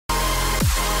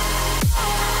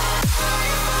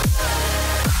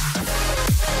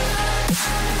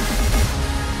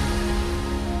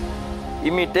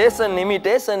imitation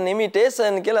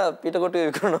කියලා පිටකොටු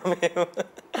විකුණනවා මේ.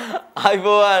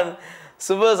 අයිබෝවන්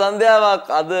සුබ සන්ධ්‍යාවක්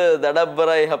අද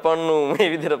දඩබ්බරයි හපන්නු මේ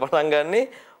විදිහට පටන් ගන්නේ.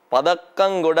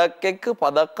 පදක්කම් ගොඩක් එක්ක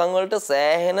පදක්කම් වලට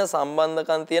සෑහෙන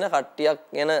සම්බන්ධකම් තියෙන කට්ටියක්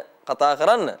ගැන කතා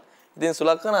කරන්න. ඉතින්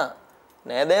සුලක්කනා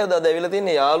නෑදෑයෝද අද ඇවිල්ලා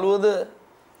තින්නේ යාළුවෝද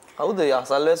කවුද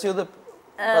අසල්වැසියෝද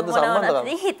අද සම්බන්ධකම්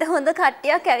හිත හොඳ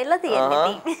කට්ටියක් ඇවිල්ලා තියෙන්නේ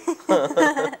ඉතින්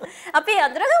අපි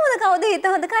අඳුරගමුද කවුද හිත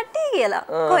හොඳ කට්ටිය කියලා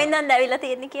කොහෙන්ද ඇවිල්ලා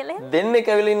තියෙන්නේ කියලා දෙන්නෙක්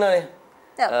ඇවිල්ලා ඉන්නවනේ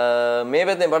මේ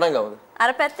පැත්තෙන් පටන් ගමුද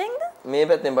අර පැත්තෙන්ද මේ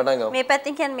පැත්තෙන් පටන් ගමු මේ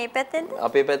පැත්තෙන් කියන්නේ මේ පැත්තෙන්ද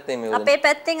අපේ පැත්තෙන් මේ අපේ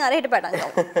පැත්තෙන් අර හිට පටන්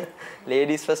ගමු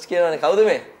ලේඩීස් ෆස්ට් කියලානේ කවුද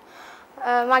මේ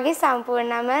මගේ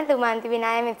සම්පූර්ණ නම ලුමන්ති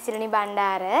විනාය මෙත්සිලුනි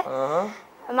බණ්ඩාර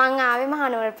මං ආවේ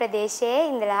මහනුවර ප්‍රදේශයේ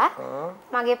ඉඳලා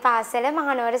මගේ පාසල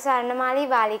මහනුවර ස්වර්ණමාලී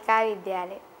බාලිකා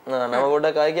විද්‍යාලය. නම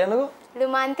පොඩ්ඩක් ආයෙ කියන්නකෝ.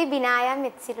 ලුමන්ති බිනාය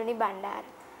මෙත්සිලුනි බණ්ඩාර.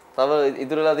 තව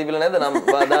ඉතුරුලා තිබිලා නැද්ද නම්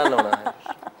දාන්න ඕන.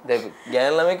 දැන්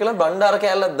ගෑනු ළමයි කියලා බණ්ඩාර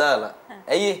කෑල්ලක් දාලා.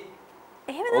 ඇයි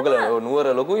එහෙමද? ඔයගොල්ලෝ නුවර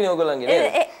ලොකුයිනේ ඔයගොල්ලන්ගේ නේද?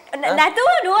 නැතුව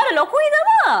නුවර ලොකුයි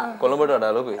තමයි. කොළඹට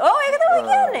වඩා ලොකුයි. ඔව් ඒක තමයි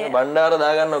කියන්නේ. බණ්ඩාර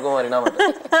දාගන්න කොහොම හරි නමට.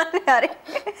 හරි.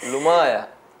 ලුමාය.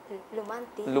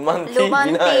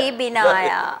 ලුමන්ති බිනාය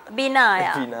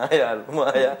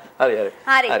ලුමාය හරි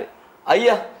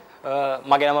අයියා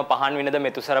මගේ නම පහන් විනද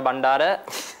මෙතුසර බණ්ඩාර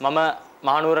මම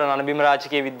මහනුවර රණබිම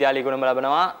රාජකීය විද්‍යාලයේ ඉගෙනුම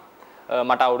ලබනවා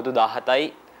මට අවුරුදු 17යි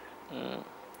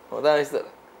හොඳයි ඉස්සර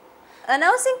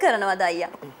අනවුන්සින් කරනවද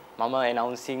අයියා මම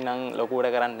ඇනවුන්සින් නම් ලොකුවට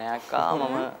කරන්නේ නැහැ අක්කා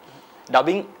මම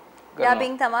ඩබින්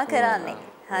තමයි කරන්නේ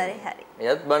හරි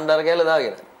එයත් බණ්ඩාර කියලා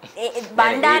දාගෙන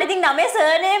බණ්ඩාර ඉතින් නමේ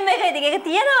සර්නේම් එක ඉතින් ඒක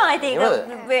තියෙනවා ඉතින්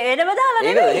වෙනම දාලා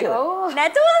නෙමෙයි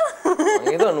නැතුව මම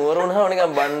හිතුවා නුවර වුණාම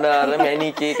නිකන් බණ්ඩාර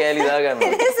මැණිකේ කෑලි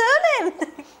දාගන්නවා ඒ සර්නේම්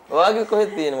ඔයාගේ කොහෙද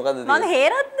තියෙන්නේ මොකද්ද තියෙන්නේ මම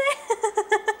හේරත් නෑ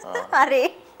හරි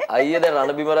අයියා දැන්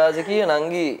රණබිම රාජකීය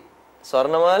නංගි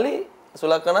ස්වර්ණමාලි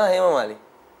සුලක්කනා හේමමාලි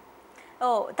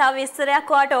ඔව් තව විස්තරයක්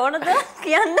ඔයාට ඕනද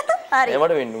කියන්න හරි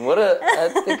එමට මේ නුවර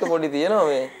ඇත් එක්ක පොඩි තියෙනවා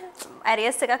මේ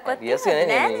ඇරියස් එකක්වත්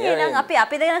නෑ එහෙනම්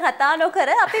අපි දෙන්න කතා නොකර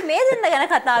අපි මේ දෙන්න ගැන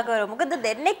කතා කරමු. මොකද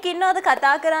දෙන්නෙක් ඉන්නවද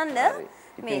කතා කරන්න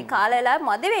මේ කාලෙලා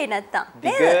මදි වෙයි නැත්තම්.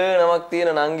 දිග නමක් තියෙන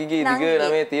නංගිගේ දිග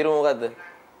නමේ තීරුව මොකද්ද?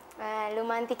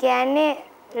 ලුමන්ති කියන්නේ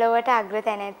ලොවට අග්‍ර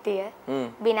තැනැත්තිය.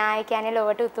 බිනාය කියන්නේ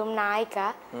ලොවට උතුම්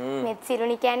නායිකා.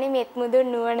 මෙත්සිලුනි කියන්නේ මෙත් මුදුන්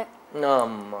නුවණ.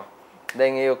 අම්මා.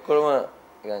 දැන් ඒ ඔක්කොම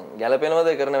නිකන් ගැලපෙනවද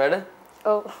කරන වැඩ?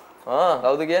 ඔව්.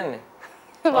 කවුද කියන්නේ?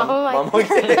 මම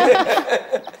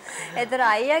එතන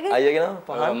අයියාගේ නම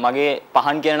පහන් මගේ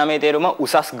පහන් කියන නමේ තේරුම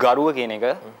උසස් ගරුව කියන එක.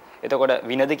 එතකොට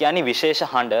විනද කියන්නේ විශේෂ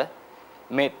හඬ.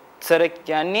 මෙත්සර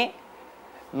කියන්නේ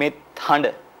මෙත් හඬ.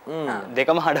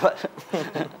 දෙකම හඬවල්.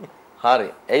 හරි.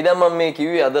 එයි දැන් මම මේ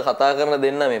කිව්වේ අද කතා කරන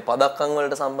දෙන්න මේ පදක්කම්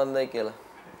වලට සම්බන්ධයි කියලා.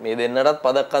 මේ දෙන්නටත්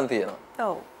පදක්කම් තියෙනවා.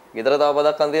 ඔව්. ගෙදර තව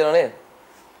පදක්කම් තියෙනව නේද?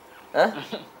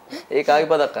 ඒ කාගේ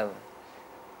පදක්කම්ද?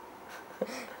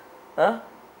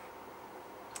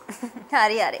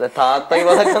 හරි තාත්තගේ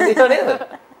පදක්කම් තියෙනව නේද?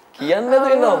 කියන්න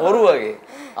දෙන්න හොරු වගේ.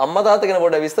 අම්මා තාත්තා ගැන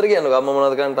පොඩ්ඩක් විස්තර කියන්නකෝ. අම්මා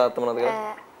මොනවද කරන්නේ තාත්තා මොනවද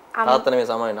කරන්නේ? තාත්තා නෙමෙයි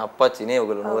සමාවෙන්න අප්පච්චි නේ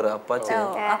ඔයගොල්ලෝ නුවර අප්පච්චි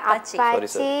නේ.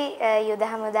 අප්පච්චි යුද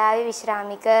හමුදාවේ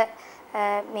විශ්‍රාමික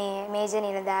මේ මේජර්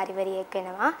නිලධාරිවරියෙක්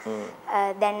වෙනවා.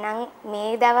 දැන් නම් මේ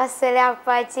දවස්වල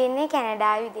අප්පච්චි ඉන්නේ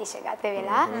කැනඩාවේ විදේශගත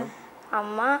වෙලා.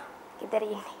 අම්මා ගෙදර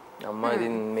ඉන්නේ. අම්මා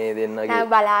ඉතින් මේ දෙන්නගේ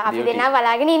අපි දෙන්නා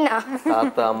බලාගෙන ඉන්නවා.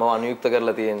 තාත්තා අම්මව අනුයුක්ත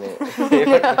කරලා තියෙන්නේ.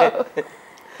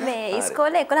 මේ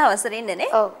ඉස්කෝලේ 11 වසරේ ඉන්නනේ.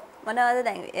 ඔව්. මොනවද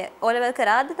දැන් O level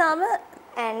කරාද තාම?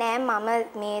 නෑ මම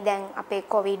මේ දැන් අපේ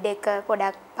කොවිඩ් එක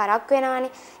පොඩක් පරක්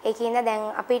වෙනවානේ. ඒකින්ද දැන්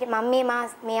අපිට මම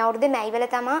මේ අවුරුද්දේ මැයිවල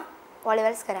තමයි O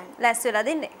levels කරන්නේ. ලැස් වෙලා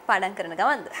දින්නේ පාඩම් කරන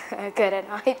ගමන්ද?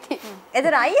 කරනවා ඉතින්.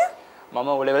 එතන අයියා මම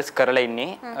O levels කරලා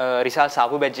ඉන්නේ රිසල්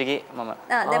සාපු බැච් එකේ මම.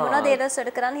 දැන් මොනවද A levels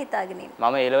වලට කරන්න හිතාගෙන ඉන්නේ? මම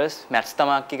A levels maths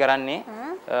තමයි කරන්නේ.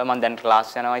 මම දැන් ක්ලාස්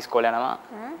යනවා ඉස්කෝලේ යනවා.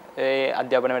 ඒ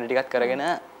අධ්‍යාපන වැඩ ටිකත් කරගෙන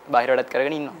බාහිර වැඩත්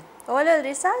කරගෙන ඉන්නවා. O level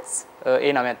results?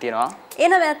 ඒ 9ක් තියෙනවා. ඒ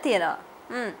 9ක් තියෙනවා.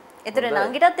 එතන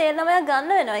නංගිටත් ඒ 9ක්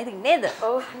ගන්න වෙනවා ඉතින් නේද?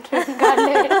 ඔව් ගන්න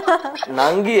වෙනවා.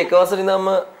 නංගි එක වසරේ ඉඳන්ම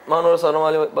මහනුවර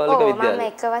ස්වර්ණමාලි බාලිකා විද්‍යාලය. මම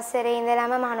එක වසරේ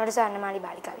ඉඳලාම මහනුවර ස්වර්ණමාලි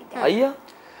බාලිකා විද්‍යාලය.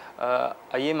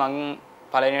 අයියේ මං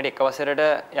පළවෙනියට එක වසරට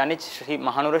යන්නේ ශ්‍රී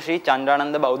මහනුවර ශ්‍රී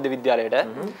චන්ද්‍රානන්ද බෞද්ධ විද්‍යාලයට.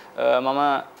 මම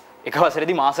එක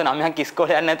වසරේදී මාස 9ක්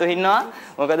ඉස්කෝලේ යන්න නැතුව ඉන්නවා.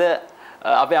 මොකද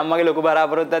අපේ අම්මගේ ලොකු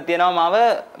බලාපොරොත්තුවක් තියෙනවා මාව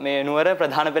මේ නුවර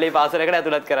ප්‍රධාන පෙළේ පාසලකට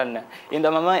ඇතුළත් කරන්න. ඉතින්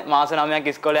මම මාස 9ක්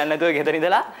ඉස්කෝලේ යන්න නැතුව ගෙදර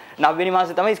ඉඳලා 9 වෙනි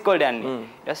මාසේ තමයි ඉස්කෝලේට යන්නේ.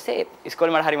 ඊට පස්සේ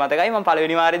ඉස්කෝලේ මට හරි මතකයි මම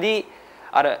පළවෙනි වාරේදී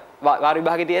අර වාර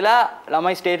විභාගේ තියලා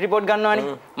ළමයි ස්ටේට් රිපෝට් ගන්නවානේ.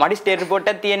 මට ස්ටේට් රිපෝට්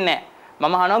එකක් තියෙන්නේ නැහැ.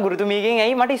 මම අහනවා ගුරුතුමීගෙන්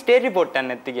ඇයි මට ස්ටේට් රිපෝට් එකක්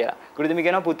නැත්තේ කියලා. ගුරුතුමී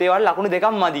කියනවා පුතේ වල ලකුණු දෙකක්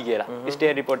මදි කියලා.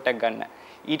 ස්ටේට් රිපෝට් එකක් ගන්න.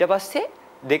 ඊට පස්සේ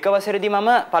දෙක වසරේදී මම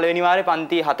පළවෙනි වාරේ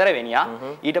පන්ති 4 වෙනියා.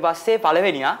 ඊට පස්සේ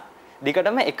පළවෙනියා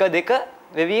දිගටම 1 2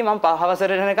 වෙවි මම පහ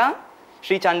වසරේ යනකම්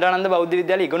ශ්‍රී චන්ද්‍රානන්ද බෞද්ධ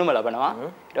විද්‍යාලයේ ඉගෙනුම ලබනවා.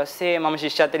 ඊට පස්සේ මම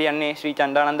ශිෂ්‍යත්වයට යන්නේ ශ්‍රී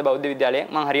චන්ද්‍රානන්ද බෞද්ධ විද්‍යාලයෙන්.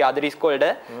 මම හරි ආදරේ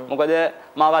ඉස්කෝලේට. මොකද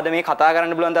මාව අද මේ කතා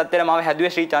කරන්න පුළුවන් තත්ත්වයට මාව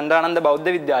හැදුවේ ශ්‍රී චන්ද්‍රානන්ද බෞද්ධ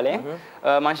විද්‍යාලයෙන්.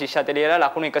 මම ශිෂ්‍යත්වයට ඉලා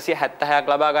ලකුණු 176ක්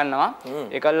ලබා ගන්නවා.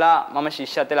 ඒකල්ලා මම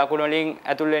ශිෂ්‍යත්ව ලකුණු වලින්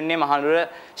ඇතුල් වෙන්නේ මහනුවර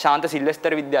ශාන්ත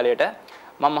සිල්වෙස්තර විද්‍යාලයට.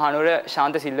 මම මහනුවර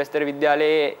ශාන්ත සිල්වෙස්තර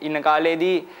විද්‍යාලයේ ඉන්න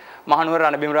කාලේදී මහනුවර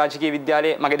රණබිම් රාජකීය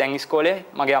විද්‍යාලයේ මගේ දැන් ඉස්කෝලේ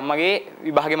මගේ අම්මගේ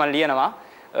විභාගෙ මම ලියනවා.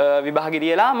 විභාගෙ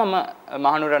ලියලා මම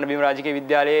මහනුවර රණබිම් රාජකීය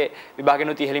විද්‍යාලයේ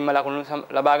විභාගෙනුත් ඉහළින්ම ලකුණු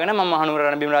ලබාගෙන මම මහනුවර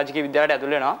රණබිම් රාජකීය විද්‍යාලයට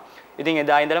ඇතුල් වෙනවා. ඉතින්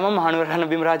එදා ඉඳලා මම මහනුවර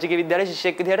රණබිම් රාජකීය විද්‍යාලයේ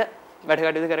ශිෂ්‍යෙක් විදිහට වැඩ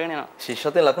කටයුතු කරගෙන යනවා.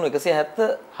 ශිෂ්‍යත්වයෙන් ලකුණු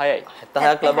 176යි.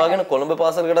 76ක් ලබාගෙන ලබාගෙන කොළඹ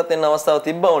පාසලකටත් එන්න අවස්ථාව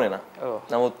තිබ්බා ඕනේ නා.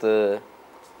 නමුත්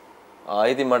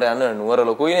ආයිති මට යන්න නුවර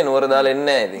ලොකුයිනේ නුවර දාලා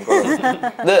එන්නේ නැහැ ඉතින් කොහොමද?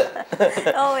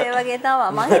 ඔව් ඒ වගේ තමයි.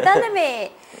 මම හිතන්නේ මේ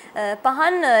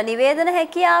පහන් නිවේදන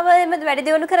හැකියාව එමෙද වැඩි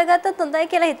දියුණු කරගත්තොත් හොඳයි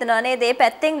කියලා හිතනවා නේද? මේ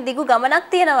පැත්තෙන් දිගු ගමනක්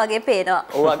තියෙනවා වගේ පේනවා.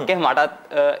 ඔව් අක්කේ මටත්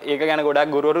ඒක ගැන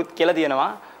ගොඩක් ගුරුවරුත් කියලා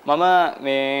තියෙනවා. මම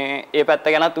මේ ඒ පැත්ත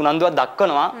ගැනත් උනන්දුවක්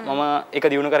දක්වනවා. මම ඒක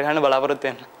දියුණු කරගන්න බලාපොරොත්තු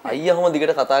වෙනවා. අයියා කොහොම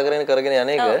දිගට කතා කරගෙන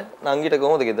යන එක නංගිට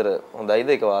කොහොමද ගෙදර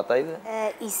හොඳයිද ඒක වාතයිද?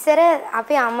 ඉස්සර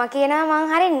අපේ අම්මා කියනවා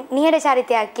මං හරි නිහඬ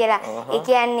චරිතයක් කියලා. ඒ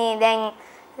කියන්නේ දැන්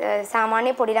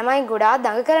සාමාන්‍ය පොඩි ළමයි ගොඩාක්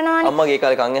දඟ කරනවානේ. අම්මගේ ඒ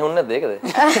කාලේ කන් ඇහුන්නේ නැද්ද ඒකද?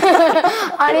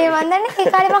 අනේ මන් දන්නේ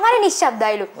ඒ කාලේ මං හරි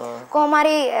නිශ්ශබ්දයිලු. කොහොම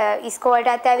හරි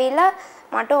ඉස්කෝලේටත් ඇවිල්ලා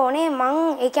මට ඕනේ මං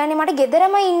ඒ කියන්නේ මට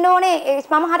ගෙදරම ඉන්න ඕනේ.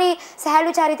 මම හරි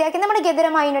සහැල්ලු චරිතයක් ඉඳන් මට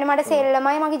ගෙදරම ඉන්න ඕනේ. මට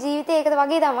සෙල්ලමයි මගේ ජීවිතේ ඒකද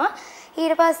වගේ තමයි.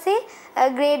 ඊට පස්සේ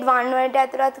ග්‍රේඩ් 1 වලට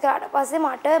ඇතුළත් කරාට පස්සේ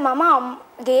මට මම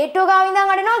ගේට්ටුව ගාව ඉඳන්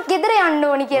අඬනවා ගෙදර යන්න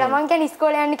ඕනි කියලා. මං කියන්නේ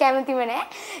ඉස්කෝලේ යන්න කැමතිම නැහැ.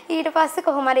 ඊට පස්සේ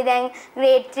කොහොම හරි දැන්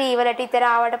ග්‍රේඩ් 3 වලට විතර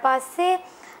ආවට පස්සේ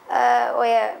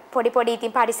ඔය පොඩි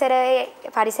ඉතින්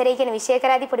පරිසරය කියන විෂය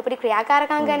කරාදී පොඩි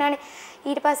ක්‍රියාකාරකම් කරනවානේ.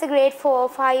 ඊට පස්සේ ග්‍රේඩ් 4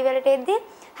 5 වලට එද්දි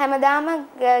හැමදාම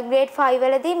ග්‍රේඩ් 5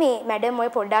 වලදී මේ මැඩම් ඔය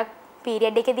පොඩ්ඩක්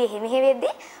පීරියඩ් එකේදී එහෙම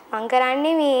වෙද්දී මං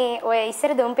කරන්නේ මේ ඔය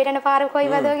ඉස්සර දොම්පෙටන පාර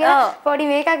කොයිවද කියලා පොඩි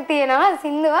මේකක් තියෙනවා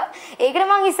සින්දුවක්. ඒකට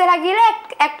මං ඉස්සරහා ගිහලා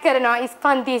ඇක්ට් කරනවා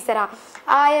ඉස්පන්ති ඉස්සරහා.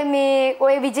 ආය මේ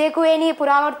ඔය විජේ කුවේණී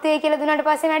පුරාවර්තය කියලා දුන්නාට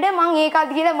පස්සේ මැඩම් මං ඒකත්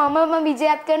ගිහලා මම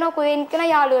විජයත් කරනවා කුවේණී කරන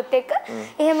යාළුවොත් එක්ක.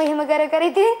 එහෙම කර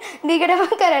ඉතින් දිගටම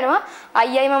කරනවා.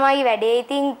 අයියයි මමයි වැඩේ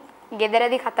ඉතින්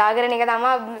ගෙදරදී කතා කරන එක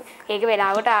තමයි ඒක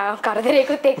වෙලාවට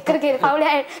කරදරයකට එක්ක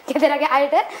පවුලේ ගෙදරගේ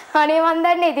අයට අනේ මන්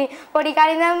දන්නේ ඉතින් පොඩි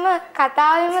කාලේ ඉඳන්ම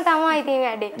කතාවෙම තමයි ඉතින්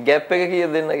වැඩේ. ગેප් එක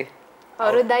කීයද දෙන්නගේ?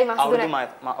 අවුරුද්දයි මාස 3යි.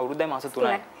 අවුරුද්දයි මාස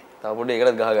 3යි. තව පොඩි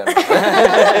එකකට ගහ ගන්න.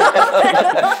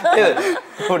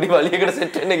 පොඩි වලියකට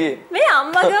සෙට් වෙන්න ගියේ. මේ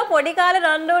අම්මගේ පොඩි කාලේ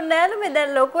රණ්ඩු ඕනේ නෑලු මේ දැන්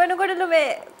ලොකු වෙනකොටලු මේ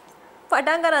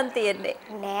පටන් ගන්න තියෙන්නේ.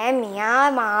 නෑ මියා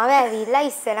මාව ඇවිල්ලා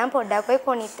ඉස්සෙල්ලා පොඩ්ඩක් ඔය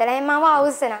කොනිත්තලා මාව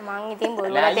අවුස්සනවා. මං ඉතින්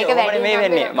බොරුවට එක වැඩි මේ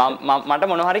වෙන්නේ. මට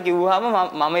මොන හරි කිව්වහම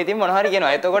මම ඉතින් මොන හරි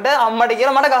කියනවා. එතකොට අම්මට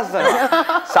කියලා මට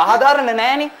ගස්සනවා. සාධාරණ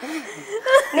නෑනේ.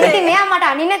 නේ මෙයා මට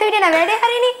අනින්න නැතුව ඉන්න වැඩේ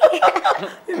හරිනේ.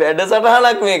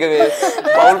 වැඩසටහනක් මේක මේ.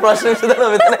 පෞල් ප්‍රශ්න විසඳන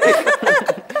මෙතන.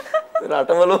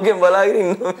 රටම ලෝකෙන් බලාගෙන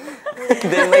ඉන්නවා.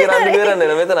 දෙන්නගේ රණ්ඩු කරන්නේ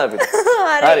නැ මෙතන අපිට.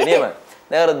 හරි නියමයි.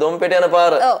 දැන් අර දොම්පෙට යන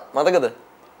පාර මතකද?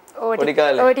 පොඩි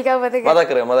කාලේ. ඔය ටික මතක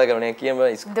කරගන්න කියමු.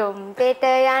 දොම්පෙට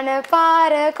යන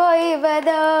පාර කොයිබද?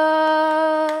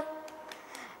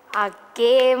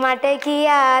 අක්කේ මට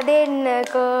කියා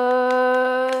දෙන්නකෝ.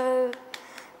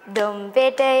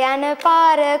 දොම්පෙට යන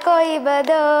පාර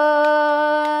කොයිබද?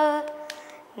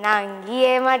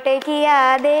 නංගියේ මට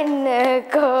කියා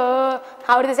දෙන්නකෝ.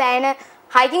 අවුරුදු සෑයන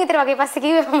හයිකින් විතර වගේ පස්සේ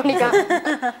කිව්වේ මම නිකන්.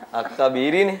 අක්කා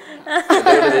බීරිනේ.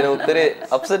 ඒකට දෙන උත්තරේ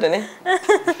අප්සෙට් නේ.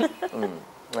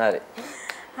 හරි.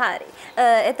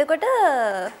 එතකොට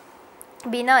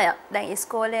බිනාය දැන්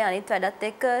ඉස්කෝලේ අනිත් වැඩත්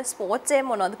එක්ක ස්පෝර්ට්ස් එකේ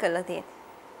මොනවද කරලා තියෙන්නේ?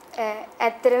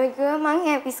 ඇත්තටම කිව්වා මං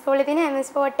ඉස්කෝලේ තියෙන හැම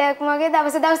ස්පෝර්ට් එකක්ම වගේ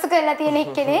දවස් කරලා තියෙන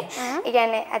එක්කනේ. ඒ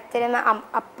කියන්නේ ඇත්තටම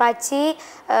අප්පච්චි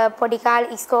පොඩි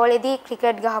කාලේ ඉස්කෝලේදී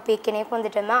ක්‍රිකට් ගහපු එක්කෙනෙක්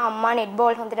හොඳටම අම්මා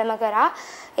නෙට්බෝල් හොඳටම කරා.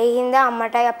 ඒ හින්දා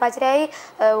අම්මටයි අප්පච්චිටයි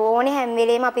ඕනේ හැම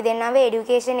වෙලේම අපි දෙන්නව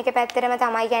এডুকেෂන් එක පැත්තටම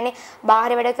තමයි කියන්නේ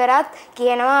බාහිර වැඩ කරත්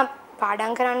කියනවා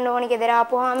පාඩම් කරන්න ඕනේ ගෙදර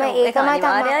ආපුවාම ඒකමයි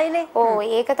තමයි. ඔව්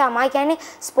ඒක තමයි කියන්නේ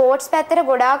ස්පෝර්ට්ස් පැත්තට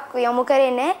ගොඩාක් යොමු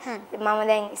කරන්නේ. මම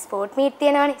දැන් ස්පෝර්ට් මීට්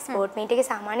තියෙනවානේ. ස්පෝර්ට් මීට් එකේ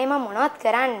සාමාන්‍යයෙන් මම මොනවත්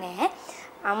කරන්නේ නැහැ.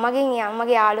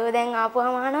 අම්මගේ යාළුවෝ දැන්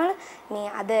ආපුවාම අහනවලු මේ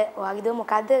අද ඔයාගේ දුව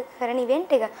මොකද්ද කරන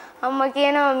ඉවෙන්ට් එක? අම්මා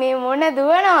කියනවා මේ මොන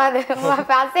දුවනවද? මම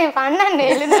පස්සේ පන්නන්නේ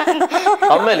එළුදාන.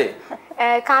 කම්මැලි.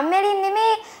 කම්මැලි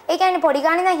නෙමෙයි. ඒ කියන්නේ පොඩි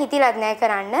ගානේ නම් හිතිලත් නැහැ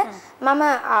කරන්න. මම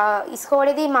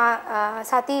ඉස්කෝලේදී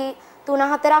සති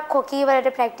 3-4ක් හොකී වලට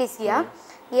ප්‍රැක්ටිස් ගියා.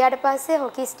 ගියාට පස්සේ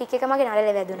හොකී ස්ටික් එක මගේ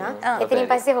නළලේ වැදුනා. එතනින්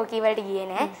පස්සේ හොකී වලට ගියේ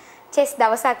නෑ. චෙස්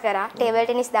දවසක් කරා, ටේබල්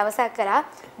ටෙනිස් දවසක් කරා,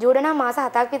 ජූඩෝ නම් මාස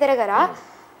 7ක් විතර කරා.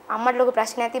 අම්මට ලොකු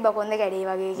ප්‍රශ්නයක් තිබ්බා කොන්ද කැඩේ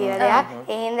වගේ කියලා දෙයක්.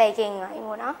 ඒ හින්දා එකෙන් අයින්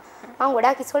වුණා. මම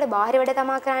ගොඩාක් ඉස්කෝලේ බාහිර වැඩ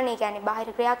තමයි කරන්නේ. කියන්නේ බාහිර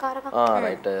ක්‍රියාකාරකම්.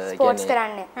 රයිට්. ස්පෝර්ට්ස්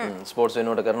කරන්නේ. ස්පෝර්ට්ස්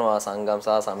වෙනුවට කරනවා සංගම් සහ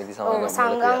සමිති සමාගම් වල.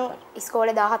 සංගම්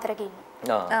ඉස්කෝලේ 14ක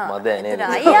ඉන්නවා. මදේ නේද?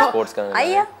 ස්පෝර්ට්ස් කරනවා.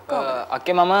 අයියා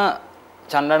අක්කේ මම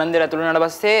චන්ද්‍රානන්දේ ඇතුළු වුණාට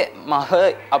පස්සේ මම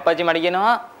අප්පච්චි මට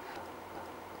කියනවා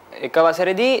එක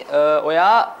වසරේදී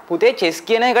ඔයා පුතේ චෙස්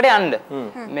කියන එකට යන්න.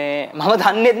 මේ මම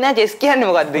දන්නේ නැහැ චෙස් කියන්නේ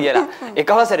මොකක්ද කියලා. එක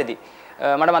වසරේදී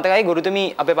මට මතකයි ගුරුතුමී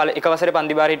අපේ එක වසරේ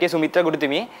පන්ති බාර හිටිය සුමිත්‍රා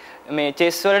ගුරුතුමී මේ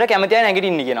චෙස් වලට කැමති අය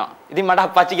නැගිටින්න කියනවා. ඉතින් මට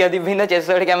අප්පච්චි කියලා තිබ්බ හින්දා චෙස්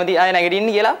වලට කැමති අය නැගිටින්න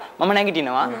කියලා මම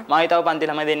නැගිටිනවා. මම ඊතව පන්ති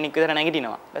ළමයි දෙන්නෙක් විතර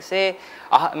නැගිටිනවා. ඊපස්සේ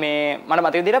මේ මට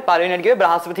මතක විදිහට පළවෙනියට කිව්වේ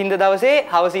බ්‍රහස්පතින්ද දවසේ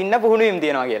හවස ඉන්න පුහුණු වීම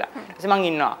තියෙනවා කියලා. ඊපස්සේ මං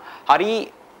ඉන්නවා. හරි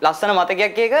ලස්සන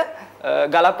මතකයක් එක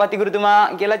ගලප්පති ගුරුතුමා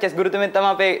කියලා චෙස් ගුරුතුමෙක්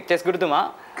තමයි අපේ චෙස් ගුරුතුමා.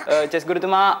 චෙස්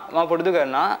ගුරුතුමා මම පුරුදු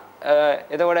කරනවා.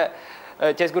 එතකොට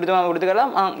චෙස් ගුරුතුමා පුරුදු කරලා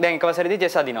මම දැන් එක වසරේදී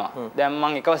චෙස් අදිනවා. දැන්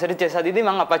මම එක වසරේ චෙස් අදිද්දි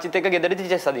මම අපච්චිත් එක්ක ගෙදරදී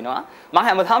චෙස් අදිනවා. මම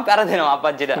හැමදාම පෙරදෙනවා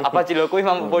අපච්චිට. අපච්චි ලොකුයි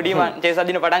මම පොඩි මම චෙස්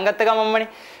අදින පටන් ගත්ත ගමන්මනේ.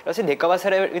 ඊට පස්සේ දෙක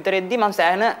වසර විතරෙද්දි මම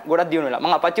සෑහෙන ගොඩක් දියුණු වෙලා.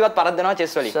 මම අපච්චිවත් පරද්දනවා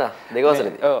චෙස් වලින්. දෙක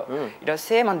වසරේදී. ඔව්. ඊට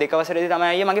පස්සේ මම දෙක වසරේදී තමයි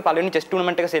අයියේ මගේ පළවෙනි චෙස්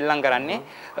ටූර්නමන්ට් එක සෙල්ලම් කරන්නේ.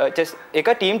 චෙස් එක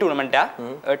ටීම් ටූර්නමන්ට් එකක්.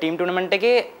 ටීම් ටූර්නමන්ට්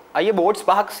එකේ අයියේ බෝඩ්ස්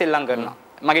 5ක් සෙල්ලම් කරනවා.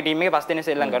 මගේ ටීම් එකේ 5 දෙනෙක්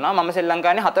සෙල්ලම් කරනවා. මම සෙල්ලම්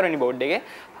කරන්නේ 4 වෙනි බෝඩ් එකේ.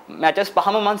 මැචස්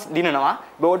 5ම මම දිනනවා.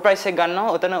 බෝඩ් ප්‍රයිස් එක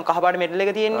ගන්නවා. ඔතන කහපාට මෙඩල් එක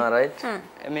තියෙන්නේ. රයිට්.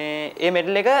 මේ ඒ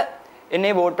මෙඩල් එක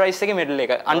එන්නේ බෝඩ් ප්‍රයිස් එකේ මෙඩල්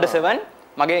එක. අන්ඩර් 7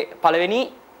 මගේ පළවෙනි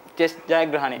චෙස්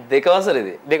ජයග්‍රහණය. දෙක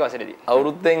වසරේදී. දෙක වසරේදී.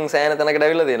 අවුරුද්දෙන් සෑහෙන තැනකට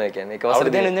ඇවිල්ලා තියෙනවා කියන්නේ. එක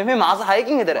වසරේදී නෙමෙයි මාස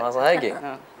 6කින් විතර. මාස 6කින්.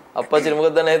 අප්පච්චිට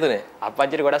මොකද දැන් හිතුනේ?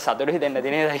 අප්පච්චිට ගොඩක් සතුටුයි දෙන්න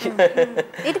දිනේ.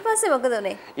 ඊට පස්සේ මොකද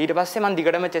උනේ? ඊට පස්සේ මම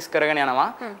දිගටම චෙස් කරගෙන යනවා.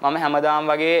 මම හැමදාම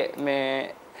වගේ මේ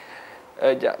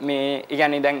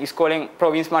කියන්නේ දැන් ඉස්කෝලෙන්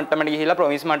ප්‍රොවින්ස් මට්ටමට ගිහිල්ලා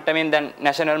ප්‍රොවින්ස් මට්ටමෙන් දැන්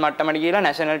නැෂනල් මට්ටමට ගිහිල්ලා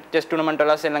නැෂනල් චෙස් ටූර්නමන්ට්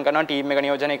වල සෙල්ලම් කරනවා ටීම් එක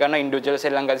නියෝජනය කරනවා ඉන්ඩිවිජුවල්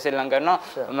සෙල්ලම්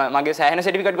කරනවා මගේ සෑහෙන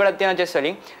සර්ටිෆිකේට් ගොඩක් තියෙනවා චෙස්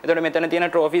වලින්. එතකොට මෙතන තියෙන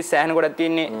ට්‍රොෆිස් සෑහෙන ගොඩක්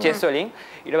තියෙන්නේ චෙස් වලින්.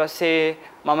 ඊට පස්සේ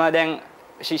මම දැන්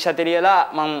ශිෂ්‍යතරියලා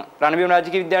මම රණබිම්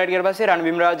රාජකීය විද්‍යාලයට ගියාට පස්සේ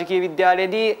රණබිම් රාජකීය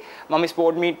විද්‍යාලයේදී මම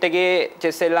ස්පෝර්ට් මීට් එකේ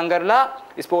චෙස් සෙල්ලම් කරලා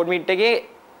ස්පෝර්ට් මීට් එකේ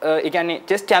ඒ කියන්නේ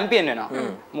චෙස් චැම්පියන් වෙනවා.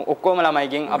 ඔක්කොම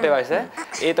ළමයිගෙන් අපේ වයස.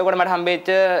 එතකොට මට හම්බෙච්ච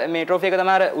මේ ට්‍රොෆි එක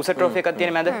තමයි අර උස ට්‍රොෆි එකක්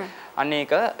තියෙන මැද. අන්න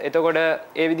ඒක. එතකොට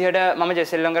ඒ විදිහට මම චෙස්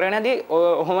සෙල්ලම් කරගෙන යද්දී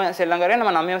ඔහොම සෙල්ලම් කරගෙන මම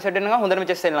 9 වසරට එනකම් හොඳටම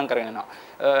චෙස් සෙල්ලම් කරගෙන යනවා.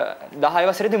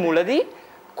 10 වසරේදී මුලදී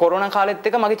කොරෝනා කාලෙත්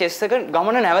එක මගේ චෙස් එක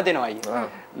ගමන නැවතෙනවා අයියේ.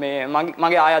 මේ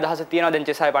මගේ ආය අදහසක් තියෙනවා දැන්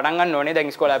චෙස් ආය පටන් ගන්න ඕනේ. දැන්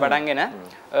ඉස්කෝලේ ආය පටන්ගෙන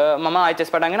මම ආය චෙස්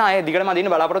පටන්ගෙන ආය දිගටම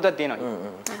අදින්න බලාපොරොත්තුවක් තියෙනවා.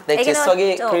 දැන් චෙස්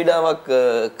වගේ ක්‍රීඩාවක්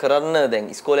කරන්න දැන්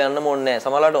ඉස්කෝලේ යන්නම ඕනේ නැහැ.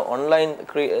 සමහරවිට ඔන්ලයින්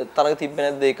තරඟ තිබ්බේ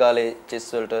නැද්ද ඒ කාලේ චෙස්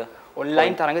වලට?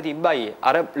 ඔන්ලයින් තරඟ තිබ්බයි.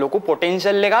 අර ලොකු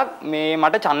පොටෙන්ෂල් එකක් මේ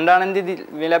මට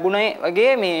චන්ද්‍රානන්දදී ලැබුණේ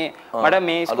වගේ මේ මට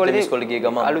මේ ඉස්කෝලේදී ගිය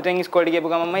ගමන් අලුතෙන් ඉස්කෝලේට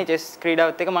ගියපු ගමන්මයි චෙස්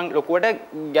ක්‍රීඩාවත් එක්ක මම ලොකුවට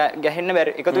ගැහෙන්න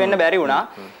බැරි එකතු වෙන්න බැරි වුණා.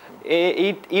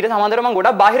 ඊට සමාන්තරව මම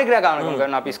ගොඩක් බාහිර ක්‍රියාකාරකම්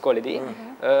කරනවා අපි ඉස්කෝලේදී.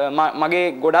 මගේ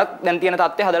ගොඩක් දැන් තියෙන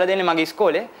තත්ත්වය හදලා දෙන්නේ මගේ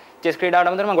ඉස්කෝලේ. චෙස්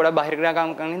ක්‍රීඩාවට අමතරව මම ගොඩක් බාහිර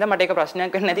ක්‍රියාකාරකම් කරන හින්දා මට ඒක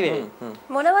ප්‍රශ්නයක් වෙන්නේ නැති වෙන්නේ.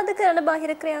 මොනවද කරන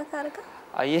බාහිර ක්‍රියාකාරකම්?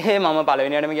 අයියේ මම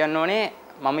පළවෙනියටම කියන්න ඕනේ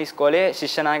මම ඉස්කෝලේ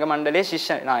ශිෂ්‍ය නායක මණ්ඩලයේ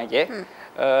ශිෂ්‍ය නායකයෙක්.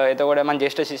 එතකොට මම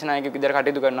ජ්‍යෙෂ්ඨ ශිෂ්‍ය නායකයෙක් විදිහට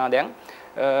කටයුතු කරනවා දැන්.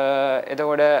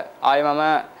 එතකොට ආයේ මම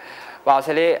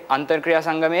වාසලේ අන්තර්ක්‍රියා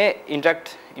සංගමයේ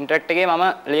ඉන්ටරැක්ට් එකේ මම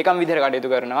ලේකම් විදිහට කටයුතු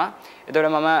කරනවා.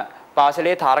 එතකොට මම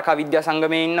පාසලේ තාරකා විද්‍යා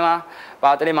සංගමයේ ඉන්නවා.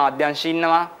 පාසලේ මාධ්‍යංශයේ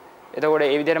ඉන්නවා. එතකොට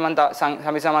ඒ විදිහට මම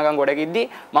සමිති සමාගම් ගොඩක ඉද්දි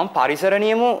මම පරිසර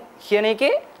නියමු කියන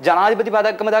එකේ ජනාධිපති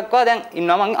පදක්කම දක්වා දැන්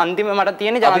ඉන්නවා. මම අන්තිම මට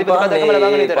තියෙන්නේ ජනාධිපති පදක්කම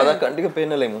ලබාගෙන විතරයි. පදක්කම් ටික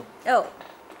පෙන්නලෙමු. ඔව්.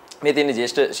 මේ තියෙන්නේ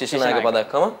ජ්‍යෙෂ්ඨ ශිෂ්‍ය නායක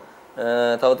පදක්කම.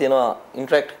 තව තියෙනවා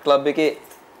ඉන්ටරැක්ට් ක්ලබ් එකේ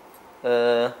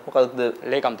මොකක්ද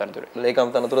ලේකම් තනතුර.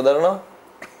 ලේකම් තනතුර දරනවා.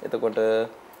 එතකොට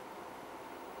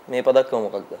මේ පදක්කම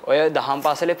මොකක්ද? ඔය දහම්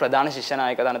පාසලේ ප්‍රධාන ශිෂ්‍ය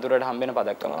නායක තනතුරට හම්බෙන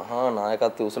පදක්කම.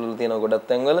 නායකත්වයේ උසුලු තියෙන ගොඩක්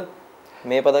තැන්වල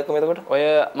මේ පදක්කම එතකොට ඔය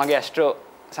මගේ ඇස්ට්‍රෝ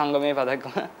සංගමයේ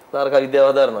පදක්කම තාරකා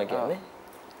විද්‍යාව හදාරනවා කියන්නේ.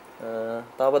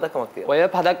 තව පදක්කමක් තියෙනවා. ඔය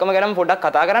පදක්කම ගැන පොඩ්ඩක්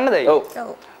කතා කරන්නද? ඔව්.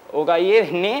 ඕක අයියේ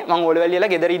වෙන්නේ මම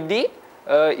ඕලෙවැල්ලියලා ගෙදර ඉද්දි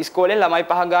ඉස්කෝලේ ළමයි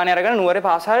 5ක් ගානේ අරගෙන නුවරේ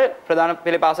පාසල් ප්‍රධාන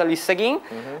පෙළේ පාසල් 20කින්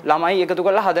ළමයි එකතු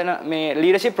කරලා හදන මේ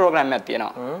ලීඩර්ෂිප් ප්‍රෝග්‍රෑම් එකක්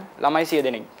තියෙනවා. ළමයි 100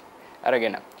 දෙනෙක්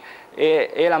අරගෙන.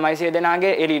 ඒ ළමයි 100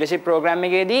 දෙනාගේ ඒ ලීඩර්ෂිප් ප්‍රෝග්‍රෑම්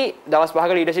එකේදී දවස්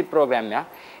 5ක ලීඩර්ෂිප් ප්‍රෝග්‍රෑම් එකක්.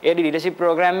 ඒ ලීඩර්ෂිප්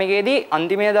ප්‍රෝග්‍රෑම් එකේදී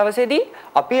අන්තිමේ දවසේදී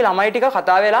අපි ළමයි ටික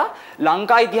කතා වෙලා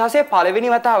ලංකා ඉතිහාසයේ පළවෙනි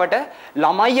වතාවට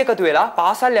ළමයි එකතු වෙලා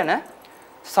පාසල් යන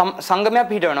සංගමයක්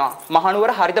පිහිටවනවා.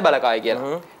 මහනුවර හරිත බලකාය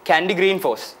කියලා. Kandy green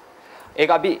force.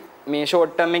 ඒක අපි මේ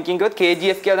ෂෝට් ටර්ම් එකකින් කිව්වොත්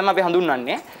KGF කියලා තමයි අපි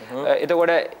හඳුන්වන්නේ.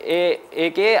 එතකොට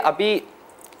ඒකේ අපි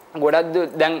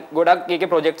ගොඩක් ඒකේ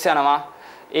ප්‍රොජෙක්ට්ස් යනවා.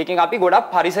 ඒකෙන් අපි ගොඩක්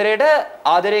පරිසරයට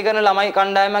ආදරය කරන ළමයි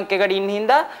කණ්ඩායමක් එකට ඉන්න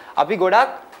හින්දා අපි ගොඩක්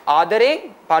ආදරේ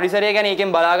පරිසරය ගැන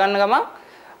ඒකෙන් බලා ගන්න ගමන්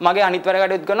මගේ අනිත් වැඩ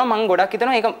කටයුතු කරනවා මම ගොඩක්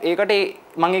හිතනවා ඒකට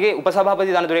මම ඒකේ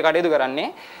උපසභාපති තනතුරේ කටයුතු කරන්නේ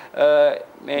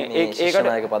මේ ඒකට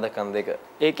නායක පදක්කම් දෙක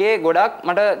ඒකේ ගොඩක්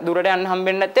මට දුරට යන්න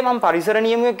හම්බෙන්නේ නැත්තේ මම පරිසර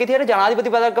නියමුවෙක් විදියට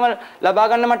ජනාධිපති පදක්කම ලබා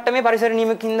ගන්න මට්ටමේ පරිසර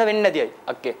නියමුවෙක් හින්දා වෙන්නේ නැතියි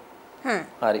අක්කේ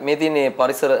හරි මේ තියෙන්නේ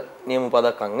පරිසර නියම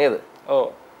පදක්කම් නේද ඔව්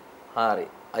හරි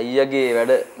අයියාගේ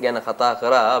වැඩ ගැන කතා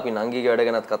කරා අපි නංගිගේ වැඩ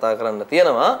ගැනත් කතා කරන්න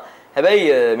තියෙනවා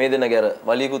හැබැයි මේ දෙන්නගේ අර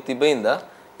වලියකුත් තිබ්බින්දා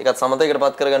ඒකත්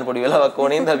සමතේකටපත් කරගන්න පොඩි වෙලාවක්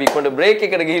ඕනේ ඉඳලා අපි ඉක්මනට බ්‍රේක්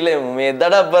එකකට ගිහිල්ලා එමු මේ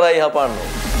දඩබ්බරයි හපන්නු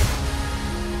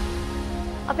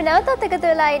අපි නැවතත් එකතු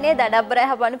වෙලා ඉන්නේ දඩබ්බරයි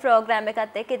හපන්නු ප්‍රෝග්‍රෑම්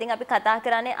එකත් එක්ක. ඉතින් අපි කතා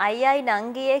කරන්නේ අයියයි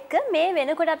නංගි එක්ක මේ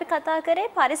වෙනකොට අපි කතා කරේ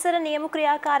පරිසර නියම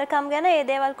ක්‍රියාකාරකම් ගැන. ඒ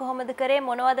දේවල් කොහොමද කරේ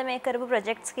මොනවද මේ කරපු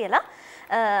ප්‍රොජෙක්ට්ස් කියලා.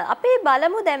 අපි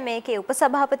බලමු දැන් මේකේ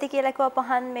උපසභාපති කියලා කිව්ව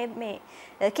පහන් මේ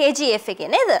KGF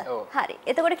එකේ නේද? හරි.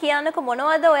 එතකොට කියන්නකෝ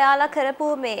මොනවද ඔයාලා කරපු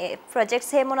මේ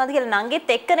ප්‍රොජෙක්ට්ස් එහෙම මොනවද කියලා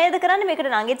නංගිත් එක්ක නේද කරන්නේ?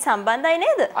 මේකට නංගිත් සම්බන්ධයි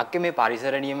නේද? අක්කේ මේ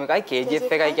පරිසර නියම එකයි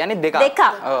KGF එකයි කියන්නේ දෙකක්. දෙකක්.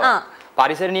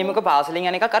 පරිසර නියමක පාසලෙන්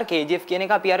යන එකක් අර KGF කියන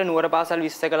එක අපි අර නුවර පාසල්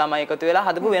 20ක ළමයි එකතු වෙලා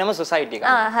හදපු වෙනම සොසයිටි එකක්.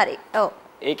 හරි. ඔව්.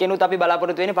 ඒකෙනුත් අපි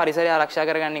බලාපොරොත්තු වෙන්නේ පරිසරය ආරක්ෂා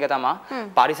කරගන්න එක තමයි.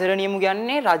 පරිසර නියම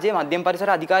කියන්නේ රජයේ මධ්‍යම පරිසර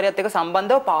අධිකාරියත් එක්ක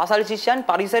සම්බන්ධව පාසල් ශිෂ්‍යයන්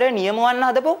පරිසරය නියමවන්න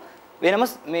හදපු වෙනම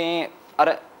මේ අර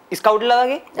ස්කවුට්ලා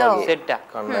වගේ සෙට් එකක්.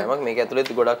 කණ්ඩායමක් මේක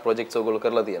ඇතුළේ ගොඩක් ප්‍රොජෙක්ට්ස් ඔයගොල්ලෝ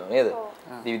කරලා තියෙනවා නේද?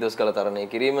 දිවිදොස් කළ තරණය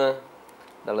කිරීම,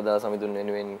 දළදා සමිඳුන්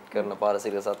වෙනුවෙන් කරන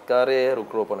පාරිසරික සත්කාරය,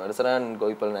 රුක් රෝපණ වැඩසටහන්,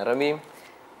 ගොවිපළ නැරඹීම්,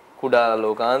 කුඩා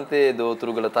ලෝකාන්තයේ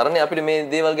දෝතුරුගල තරණය අපිට මේ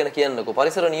දේවල් ගැන කියන්නකෝ.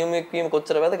 පරිසර නියමයක් වීම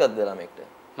කොච්චර වැදගත්ද ළමෙක්ට?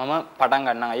 මම පටන්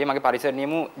ගන්නම් අයියේ මගේ පරිසර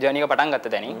නියම ජර්නි එක පටන්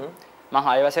ගත්ත තැනින් මම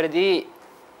 6 වසරේදී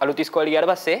අලුත් ඉස්කෝලේ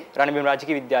ගියාට පස්සේ රණබිම්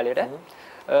රාජකීය විද්‍යාලයට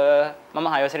මම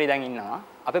 6 වසරේ ඉඳන් ඉන්නවා.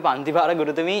 අපේ පන්ති පාර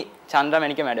ගුරුතුමී චන්ද්‍රා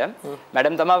මණික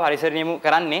මැඩම් තමයි පරිසර නියම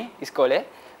කරන්නේ ඉස්කෝලේ.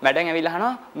 මැඩම් ඇවිල්ලා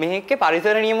අහනවා මේකේ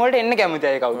පරිසර නියම වලට එන්න කැමති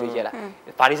අය කවුද කියලා.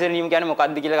 පරිසර නියම කියන්නේ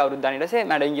මොකක්ද කියලා කවුරුත් දන්නේ නැසේ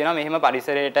මැඩම් කියනවා මෙහෙම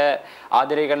පරිසරයට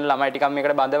ආදරය කරන ළමයි ටිකක්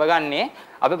මේකට බඳව ගන්නේ.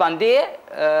 අපේ පන්තියේ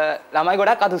ළමයි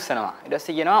ගොඩක් අතුස්සනවා. ඊට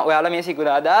පස්සේ කියනවා ඔයාලා මේ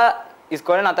සිකුරාදා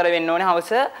ඉස්කෝලේ නතර වෙන්න ඕනේ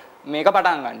හවස මේක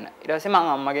පටන් ගන්න. ඊට පස්සේ මම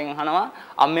අම්මගෙන් අහනවා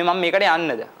අම්මේ මම මේකට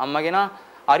යන්නද? අම්මා කියනවා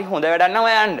හරි හොඳ වැඩක් නම්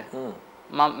ඔයා යන්න.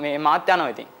 මම මේ මාත් යනවා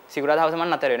ඉතින්. සිකුරාදා හවස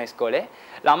මම නතර වෙන ඉස්කෝලේ.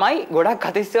 ළමයි ගොඩක්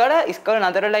අතිස්සවල ඉස්කෝලේ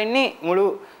නතර වෙලා ඉන්නේ මුළු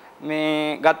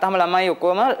මේ ගත්තාම ළමයි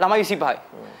ඔක්කොම ළමයි 25යි.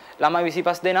 ළමයි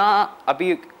 25 දෙනා අපි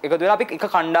එකතු වෙලා අපි එක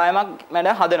කණ්ඩායමක්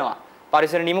මැද හදනවා.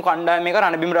 පරිසර නියම කණ්ඩායම එක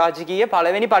රණබිම් රාජකීය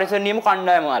පළවෙනි පරිසර නියම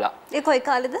කණ්ඩායම වල. ඒ කොයි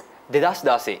කාලෙද?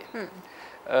 2016.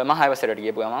 මම 6 වසරට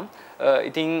ගියපු ගමන්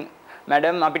ඉතින්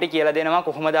මැඩම් අපිට කියලා දෙනවා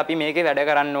කොහොමද අපි මේකේ වැඩ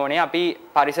කරන්න ඕනේ අපි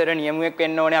පරිසර නියමුවෙක්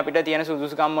වෙන්න ඕනේ අපිට තියෙන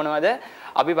සුදුසුකම් මොනවද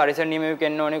අපි පරිසර නියමුවෙක්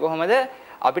වෙන්න ඕනේ කොහොමද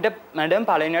අපිට මැඩම්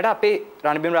පළවෙනියට අපේ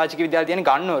රණබිම් රාජකීය විද්‍යාලය තියෙන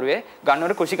ගන්නෝරුවේ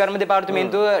කෘෂිකර්ම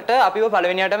දෙපාර්තමේන්තුවට අපිව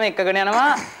පළවෙනියටම එක්කගෙන යනවා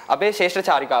අපේ ශ්‍රේෂ්ඨ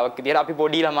චාරිකාවක් විදියට අපි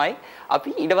පොඩි ළමයි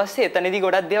අපි ඊට පස්සේ එතනදී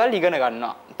ගොඩක් දේවල් ඉගෙන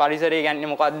ගන්නවා පරිසරය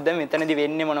කියන්නේ මොකද්ද මෙතනදී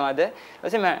වෙන්නේ මොනවද ඊට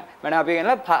පස්සේ මම අපි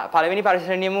කියනවා පළවෙනි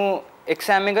පරිසර නියමු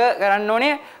එක්සෑම් එක කරන්න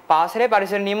ඕනේ පාසලේ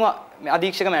පරිසර නියම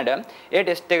අධීක්ෂක මැඩම්. ඒ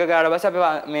ටෙස්ට් එක කරලා පස්සේ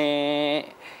අපි මේ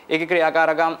ඒකේ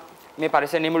ක්‍රියාකාරකම් මේ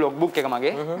පරිසර නියම ලොග් බුක් එක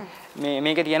මගේ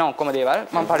මේකේ තියෙන ඔක්කොම දේවල්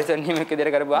මම පරිසර නියම එක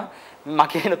විදිහට කරපුවා.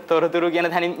 මගේ තොරතුරු කියන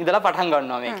තැනින් ඉඳලා පටන්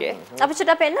ගන්නවා මේකේ. අපි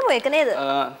චුට්ටක් පෙන්නමු ඒක නේද?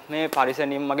 මේ පරිසර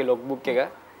නියම මගේ ලොග් බුක් එක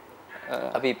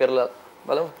අපි පෙරලා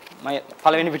බලමු. මම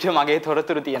පළවෙනි පිටුවේ මගේ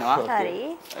තොරතුරු තියෙනවා.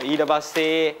 හරි. ඊට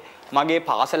පස්සේ මගේ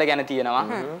පාසල ගැන තියෙනවා.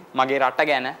 මගේ රට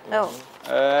ගැන. ඔව්.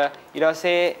 ඊට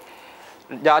පස්සේ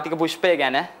ජාතික පුෂ්පය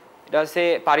ගැන ඊට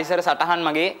පස්සේ පරිසර සටහන්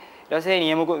මගේ ඊට පස්සේ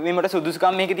නියම වීමට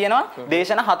සුදුසුකම් මේකේ තියෙනවා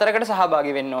දේශන 4කට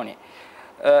සහභාගී වෙන්න ඕනේ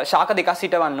ශාක 2ක්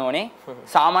සිටවන්න ඕනේ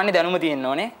සාමාන්‍ය දැනුම තියෙන්න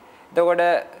ඕනේ එතකොට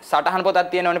සටහන්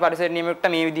පොතක් තියෙන්න ඕනේ පරිසර නියමයකට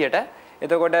මේ විදිහට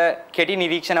එතකොට කෙටි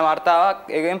නිරීක්ෂණ වார்த்தාවක්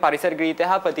ඒකෙන් පරිසර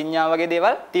ග්‍රීතය හා ප්‍රතිඥා වගේ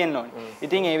දේවල් තියෙන්න ඕනේ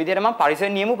ඉතින් ඒ විදිහට මම පරිසර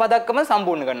නියම පදක්කම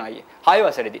සම්පූර්ණ කරනවා අයියේ 6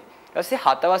 වසරේදී ඊට පස්සේ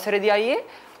 7 වසරේදී අයියේ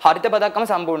හරිත පදක්කම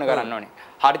සම්පූර්ණ කරන්න ඕනේ.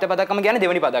 හරිත පදක්කම කියන්නේ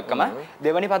දෙවනි පදක්කම.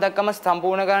 දෙවනි පදක්කම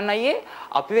සම්පූර්ණ කරන්න අයියේ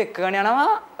අපිව එක්කගෙන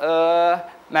යනවා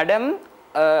මැඩම්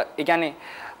ඒ කියන්නේ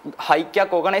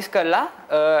හයික්යක් ඕගනයිස් කරලා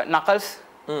නකල්ස්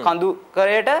කඳු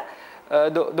කරේට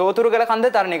දෝතුරුගල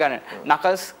කන්ද තරණය කරන්න.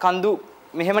 නකල්ස් කඳු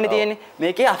මෙහෙමනේ තියෙන්නේ.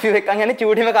 මේකේ අපිව එක්කන් යන්නේ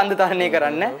චූටිම කන්ද තරණය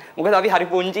කරන්න. මොකද අපි හරි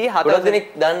පුංචි හතර දෙනෙක්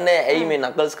දන්නේ ඇයි මේ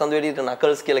නකල්ස් කඳු වෙඩියට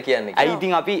නකල්ස් කියලා කියන්නේ. ඇයි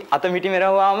ඉතින් අපි අත මිටි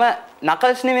මෙරවුවාම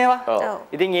නකල්ස් නේ මේවා.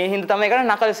 ඉතින් ඒ හින්දා තමයි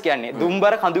කරන්නේ නකල්ස් කියන්නේ.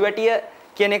 දුම්බර කඳු වැටිය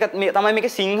කියන එක තමයි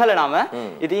මේකේ සිංහල නම.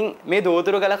 ඉතින් මේ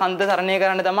දෝතුරුගල කන්ද තරණය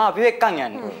කරන්න තමයි අපි එක්කන්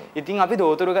යන්නේ. ඉතින් අපි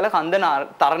දෝතුරුගල කන්ද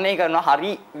තරණය කරනවා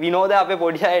හරි විනෝද අපේ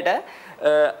පොඩි අයට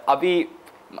අපි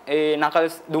ඒ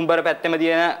නකල්ස් දුම්බර පැත්තෙම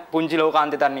තියෙන පුංචි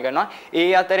ලෝකාන්තය තරණය කරනවා.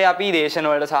 ඒ අතරේ අපි දේශන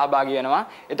වලට සහභාගී වෙනවා.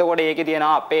 එතකොට ඒකේ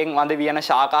තියෙනවා අපෙන් වඳ වියන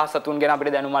ශාකා සතුන් ගැන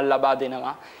අපිට දැනුමක් ලබා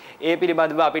දෙනවා. ඒ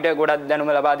පිළිබඳව අපිට ගොඩක්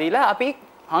දැනුම ලබා දීලා අපි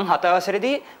 7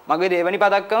 වසරේදී මගේ දෙවැනි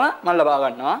පදක්කම මම ලබා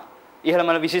ගන්නවා. ඉහළම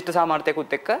විශිෂ්ට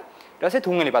සාමර්ථ්‍යකුත් එක්ක ඊට පස්සේ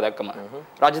තුන්වෙනි පදක්කම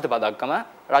රජත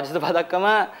පදක්කම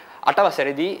 8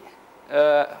 වසරේදී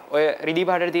ඔය රිදී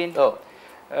පාටට තියෙන ඔව්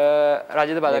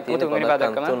රජත පදක්කම තුන්වෙනි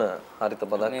පදක්කම හරිත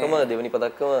පදක්කම දෙවෙනි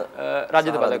පදක්කම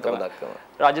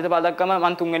රජත පදක්කම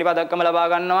මම තුන්වෙනි පදක්කම ලබා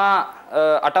ගන්නවා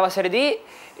 8 වසරේදී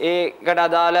ඒකට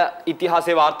අදාළ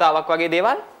ඉතිහාසයේ වාර්තාවක් වගේ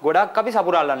දේවල් ගොඩක් අපි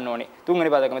සපුරාලන්න ඕනේ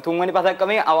තුන්වෙනි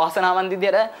පදක්කමේ අවාසනාවන්ත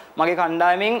විදියට මගේ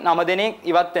කණ්ඩායමෙන් 9 දෙනෙක්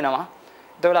ඉවත් වෙනවා.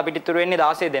 එතකොට අපිට ඉතුරු වෙන්නේ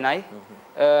 16 දෙනයි.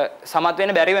 සමත්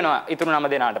වෙන්න බැරි වෙනවා ඉතුරු 9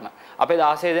 දෙනාටම. අපේ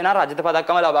 16 දෙනා රජත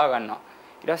පදක්කම ලබා ගන්නවා.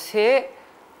 ඊට පස්සේ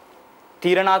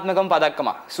තීරණාත්මකම පදක්කම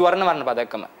සුවර්ණ වර්ණ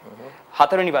පදක්කම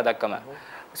 4වෙනි පදක්කම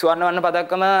සුවර්ණ වර්ණ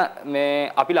පදක්කම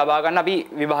මේ අපි ලබා ගන්න අපි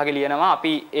විභාගෙ ලියනවා.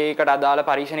 අපි ඒකට අදාළ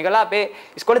පරීක්ෂණ කළා. අපේ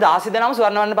ඉස්කෝලේ 16 දෙනාම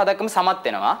සුවර්ණ වර්ණ පදක්කම සමත්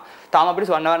වෙනවා. තාම අපිට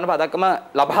සුවර්ණ වර්ණ පදක්කම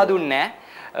ලබා දුන්නේ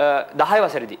නැහැ 10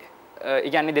 වසරේදී. ඒ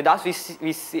කියන්නේ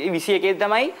 2021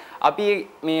 තමයි අපි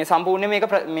මේ සම්පූර්ණ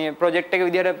මේ ප්‍රොජෙක්ට් එක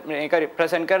විදියට මේක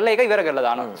ප්‍රසන්ට් කරලා ඒක ඉවර කරලා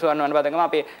දානවා. සුවර්ණ වර්ණ පදක්කම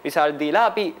අපේ රිසල්ට් දීලා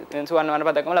අපි සුවර්ණ වර්ණ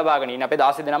පදක්කම ලබා ගන්න ඉන්නේ. අපේ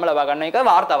 16 දෙනාම ලබා ගන්න එක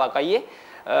වාර්තාවක් අයියේ.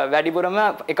 වැඩිපුරම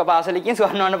එක පාසලකින්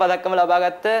සුවර්ණ වර්ණ පදක්කම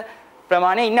ලබාගත්ත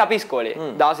ප්‍රමාණය ඉන්නේ අපි ඉස්කෝලේ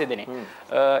 16 දෙනෙක්.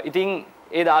 ඉතින්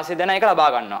ඒ 16 දෙනා එක ලබා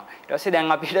ගන්නවා. ඊට පස්සේ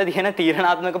දැන් අපිට තියෙන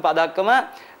තීරණාත්මක පදක්කම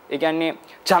ඒ කියන්නේ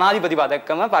ජනාධිපති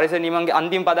පදක්කම පරිසර නියමන්ගේ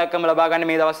අන්තිම පදක්කම ලබා ගන්න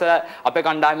මේ දවස්වල අපේ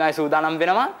කණ්ඩායමයි සූදානම්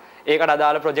වෙනවා. ඒකට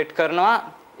අදාළ ප්‍රොජෙක්ට් කරනවා.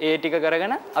 ඒ ටික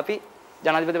කරගෙන අපි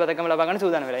ජනාධිපති පදක්කම ලබා ගන්න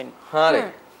සූදානම් වෙලා ඉන්නේ. හරි.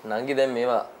 නංගි දැන්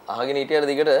මේවා අහගෙන හිටියට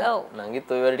දිගට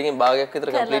නංගිත් ඔය වැඩ ටිකෙන් භාගයක් විතර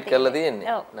කම්ප්ලීට් කරලා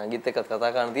තියෙන්නේ. නංගිත් එක්ක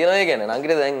කතා කරන්න තියෙනවා ඒ කියන්නේ.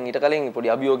 නංගිට දැන් ඊට කලින් පොඩි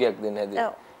අභියෝගයක් දෙන්න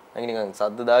හැදුවා. නංගි නිකන්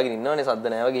සද්ද දාගෙන ඉන්නවනේ සද්ද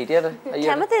නැහැ වගේ හිටියට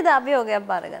අයියා. කැමතිද අභියෝගයක්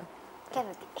බාරගන්න?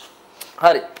 කැමති.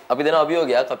 හරි. අපි දෙන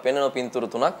අභියෝගයක් අපි පෙන්නන පින්තූර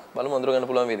තුනක් බලමු අඳුර ගන්න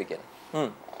පුළුවන් වේද කියලා.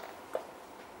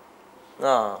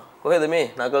 කොහෙද මේ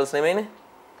නගල්ස් නෙමෙයිනේ?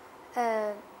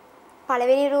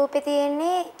 පළවෙනි රූපේ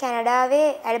තියෙන්නේ කැනඩාවේ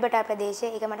ඇල්බර්ටා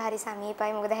ප්‍රදේශයේ. ඒක මට හරි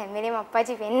සමීපයි. මොකද හැම වෙලේම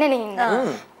අප්පච්චි වෙන්නනේ ඉන්නවා.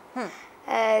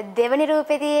 දෙවෙනි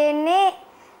රූපේ තියෙන්නේ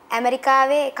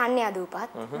ඇමරිකාවේ කන්‍යා දූපත්.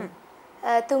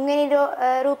 තුන්වෙනි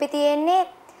රූපේ තියෙන්නේ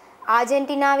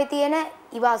ආජන්ටිනාවේ තියෙන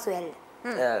ඉවාසු ඇල්ල.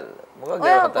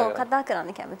 මොකක්ද කතා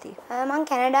කරන්න කැමතියි. මම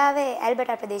කැනඩාවේ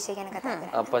ඇල්බර්ටා ප්‍රදේශය ගැන කතා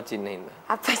කරන්නේ. අප්පච්චි ඉන්නේ හින්දා.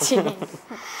 අප්පච්චි.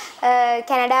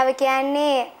 කැනඩාව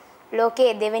කියන්නේ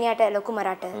ලෝකයේ දෙවෙනියට ලොකුම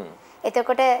රට.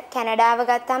 එතකොට කැනඩාව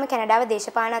ගත්තාම කැනඩාව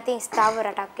දේශපාලන අතින් ස්ථාවර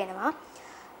රටක් වෙනවා.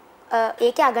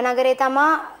 ඒකේ අගනගරේ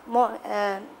තමා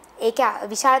ඒකේ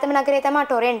විශාලතම නගරේ තමා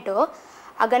ටොරන්ටෝ.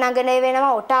 අගනගරේ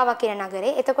වෙනවා ඔටාවා කියන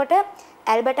නගරේ. එතකොට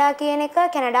ඇල්බර්ටා කියන එක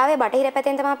කැනඩාවේ බටහිර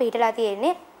පැත්තෙන් තමයි පිහිටලා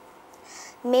තියෙන්නේ.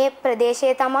 මේ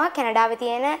ප්‍රදේශයේ තමා කැනඩාවේ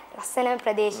තියෙන ලස්සනම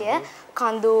ප්‍රදේශය.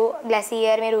 කඳු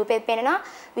ග්ලැසියර් මේ රූපෙත් පෙනෙනවා.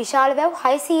 විශාල වැව්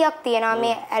 600ක් තියෙනවා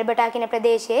මේ ඇල්බර්ටා කියන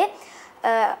ප්‍රදේශයේ.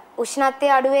 උෂ්ණත්වය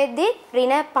අඩු වෙද්දී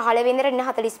ඍණ 15 ඉඳන් ඍණ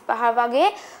 45 වගේ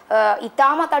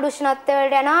ඉතාමත් අඩු උෂ්ණත්වය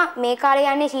වලට යන මේ කාලේ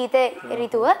යන්නේ ශීත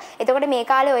ඍතුව. එතකොට මේ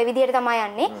කාලේ ওই විදිහට තමයි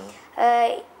යන්නේ.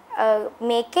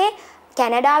 මේකේ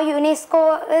කැනඩාව යුනෙස්කෝ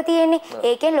තියෙන්නේ.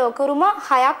 ඒකෙන් ලෝකුරුම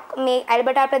 6ක් මේ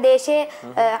ඇල්බර්ටා ප්‍රදේශයේ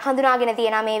හඳුනාගෙන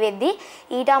තියෙනවා මේ වෙද්දී.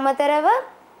 ඊට අමතරව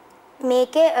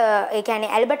මේකේ ඒ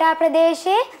කියන්නේ ඇල්බර්ටා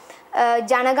ප්‍රදේශයේ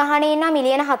ජනගහනය ඉන්න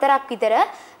මිලියන 4ක් විතර.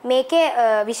 මේකේ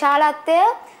විශාලත්වය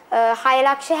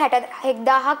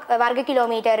 6,60,000ක් වර්ග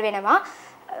කිලෝමීටර් වෙනවා.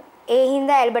 ඒ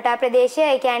හින්දා ඇල්බර්ටා ප්‍රදේශය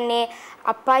ඒ කියන්නේ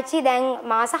අප්පච්චි දැන්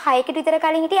මාස 6කට විතර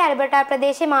කලින් හිටියේ ඇල්බර්ටා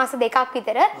ප්‍රදේශයේ මාස 2ක්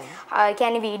විතර. ඒ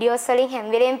කියන්නේ වීඩියෝස් වලින් හැම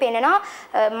වෙලේම පෙන්නනවා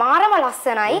මාරම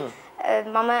ලස්සනයි.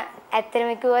 මම ඇත්තටම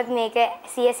කිව්වොත් මේක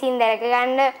සියසින් දැක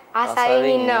ගන්න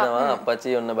ආසාවෙන් ඉන්නවා.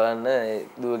 අප්පච්චි ඔන්න බලන්න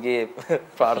දුවගේ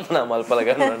ප්‍රාර්ථනා මල්පල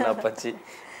ගන්න අප්පච්චි.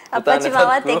 අප්පච්චි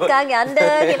මමත් එක්කා යන්න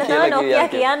කියලා තමයි නොකියා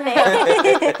කියන්නේ.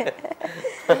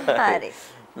 හරි.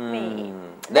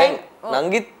 දැන්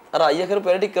නංගිත් අර අයියා කරපු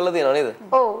වැඩ ටික කරලා තියෙනව නේද?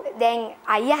 ඔව් දැන්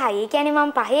අයියා 6 කියන්නේ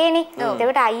මම 5නේ.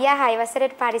 එතකොට අයියා 6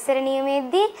 වසරේට පරිසර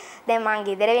නියමෙද්දී දැන් මං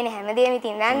ගෙදර වෙන හැමදේම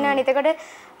ඉතින් දන්නවනේ. එතකොට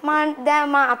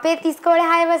මම අපේ ඉස්කෝලේ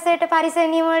 6 වසරේට පරිසර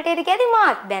නියම වලට එද කියදී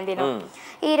මාත් බැඳෙනවා.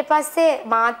 ඊට පස්සේ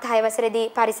මාත් 6 වසරේදී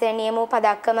පරිසර නියම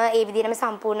පදක්කම ඒ විදිහටම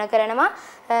සම්පූර්ණ කරනවා.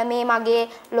 මේ මගේ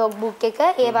ලොග් බුක් එක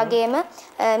ඒ වගේම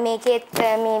මේකෙත්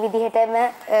මේ විදිහටම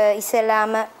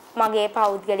ඉස්ලාම මගේ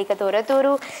පෞද්ගලික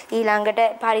තොරතුරු ඊළඟට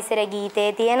පරිසර ගීතේ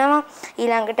තියෙනවා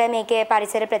ඊළඟට මේකේ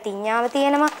පරිසර ප්‍රතිඥාව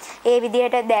තියෙනවා ඒ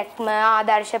විදිහට දැක්ම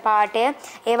ආදර්ශ පාඨය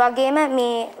ඒ වගේම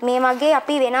මේ වගේ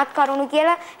අපි වෙනත් කරුණු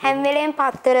කියලා හැම වෙලේම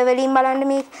පත්තර වලින් බලන්න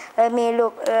මේ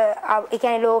ඒ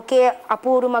කියන්නේ ලෝකයේ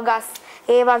අපූර්වම ගස්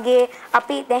ඒ වගේ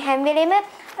අපි දැන් හැම වෙලේම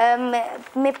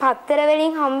මේ පත්තර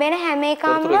වලින් හම්බෙන හැම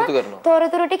එකම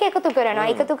තොරතුරු ටික එකතු කරනවා.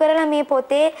 එකතු කරලා මේ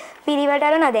පොතේ පිළිවෙලට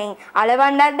අරනවා. දැන්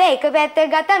අලවන්නත් දැන් එක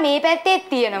පැත්තක ගත්තා මේ පැත්තෙත්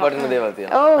තියෙනවා. වටින දේවල්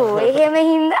තියෙනවා. ඔව් එහෙම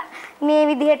හින්දා මේ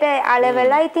විදිහට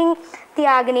අලවලා ඉතින්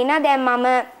තියාගෙන ඉන්නා. දැන් මම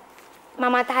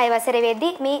මමත් 6 වසරේ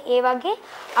වෙද්දී මේ ඒ වගේ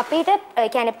අපිට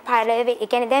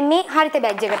කියන්නේ දැන් මේ හරිත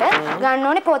බැජ් එකට ගන්න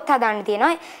ඕනේ පොත් හදන්න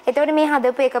තියෙනවා. එතකොට මේ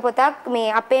හදපු එක පොතක්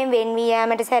මේ අපෙන් වෙන් වී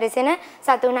යාමට සැරසෙන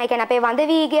සතුන්යි කියන්නේ අපේ වඳ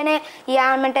වීගෙන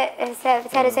යාමට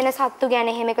සැරසෙන සත්තු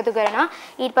ගැන එහෙම එකතු කරනවා.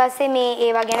 ඊට පස්සේ මේ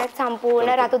ඒවා ගැන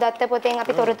සම්පූර්ණ රතු දත්ත පොතෙන්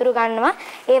අපි තොරතුරු ගන්නවා.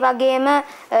 ඒ වගේම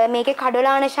මේකේ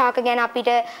කඩලාන ශාක ගැන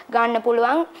අපිට ගන්න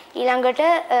පුළුවන්. ඊළඟට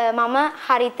මම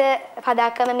හරිත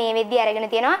පදක්කම මේ වෙද්දී අරගෙන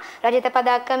තියෙනවා. රජත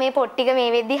පදක්කමේ පොට්ටික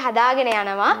මේ වෙද්දී හදාගෙන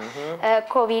යනවා.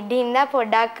 කොවිඩ් හින්දා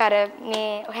පොඩ්ඩක් අර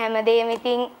මේ හැමදේම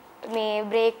ඉතින් මේ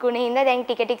බ්‍රේක් වුණ හින්දා දැන්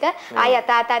ටික ටික ආය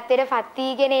යථා තත්ත්වයට පත්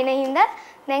වීගෙන එන හින්දා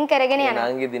දැන් කරගෙන යනවා.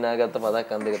 නංගි දිනාගත්ත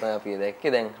පදක්කම් දෙක තමයි අපි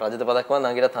දැක්කේ. දැන් රජත පදක්කම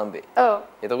නංගිටත් හම්බේ. ඔව්.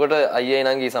 එතකොට අයියයි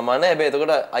නංගි සමාන නැහැ. හැබැයි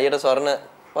එතකොට අයියට ස්වර්ණ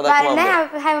පදක්කම හම්බේ.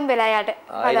 නෑ හැම වෙලාවට.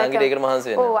 ආයි නංගිට ඒකට මහන්සි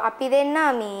වෙනවා. ඔව් අපි දෙන්න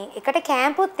මේ එකට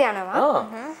කැම්පුත් යනවා.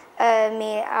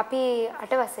 මේ අපි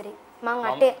 8 වසරේ මං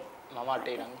 8 මම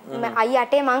 8 නංගි. අයි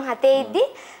 8 මං 7 ඉද්දි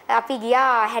අපි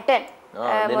ගියා හැටන්.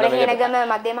 මොරහේනගම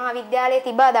මධ්‍ය මහාවිද්‍යාලයේ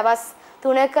තිබා දවස්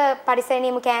 3ක පරිසර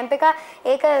නියම කැම්ප් එක.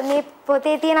 ඒක මේ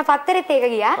පොතේ තියෙන පත්තරෙත් ඒක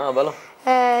ගියා. බලමු.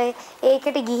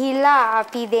 ඒකට ගිහිල්ලා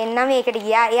අපි දෙන්නම ඒකට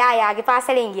ගියා. එයා යාගේ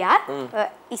පාසලෙන් ගියා.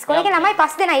 ඉස්කෝලේ ළමයි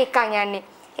 5 දෙනා එක්කන් යන්නේ.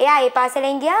 එයා ඒ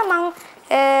පාසලෙන් ගියා මං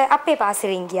අපේ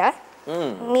පාසලෙන් ගියා.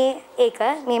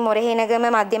 මේ මොරහේනගම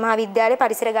මධ්‍ය මහාවිද්‍යාලයේ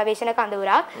පරිසර ගවේෂණ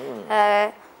කඳවුරක්.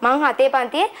 මං 7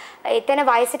 පන්තියේ එතන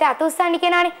වයසට අත උස්සන්න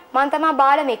කෙනානේ. මං තමයි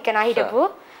බාලම එක්කනා හිටපු.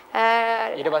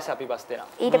 ඊට පස්සේ අපි 5 දෙනා.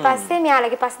 ඊට පස්සේ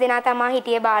මෙයාලගේ 5 දෙනා තමයි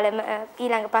හිටියේ බාලම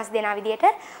ඊළඟ 5 දෙනා විදියට.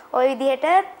 ওই විදියට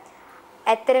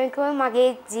ඇත්තටම කිව්වම මගේ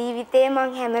ජීවිතේ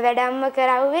මං හැම වැඩක්ම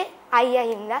කරවුවේ අයියා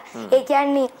හින්දා. ඒ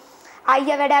කියන්නේ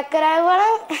අයියා වැඩක් කරවුවා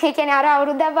නම් ඒ කියන්නේ අර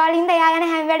අවුරුද්දක් බාල හින්දා එයා යන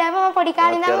හැම වැඩක්ම මම පොඩි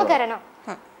කාලේ ඉඳන්ම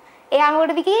කරනවා. එයා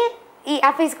මොකටද කිව්වේ?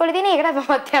 අපි ඉස්කෝලේ තියෙන එකට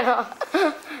මමත් යනවා.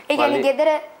 ඒ කියන්නේ ගෙදර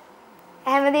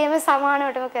හැමදේම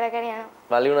සමානවටම කරගෙන යනවා.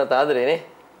 වලි වුණත් ආදරේ නේ?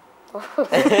 ඔව්.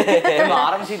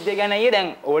 ආරම් සිද්ධිය ගැන අයියේ දැන්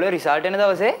ඕල රිසල්ට් එන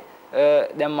දවසේ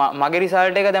දැන් මගේ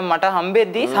රිසල්ට් එක දැන් මට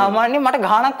හම්බෙද්දී සාමාන්‍යයෙන් මට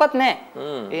ගාණක්වත් නැහැ.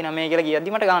 ඒ 9 කියලා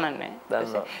කියද්දි මට ගාණක්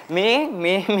නැහැ.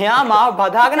 මෙයා මාව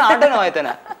බදාගෙන අඬනවා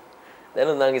එතන.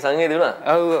 දැන් නංගි සංවේදී වුණා.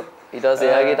 ඔව්. ඊට පස්සේ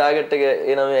එයාගේ ටාගට් එක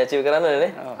ඒ 9 ඇචීව් කරන්නනේ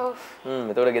නේ? ඔව්.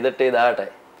 එතකොට ගෙදරට ඒ 18යි.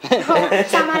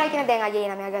 සමහර අය කියන දැන්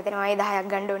අයියේ 9ක් ගතනවා අය 10ක්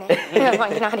ගන්න ඕනේ.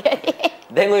 මං කියන හරියයි.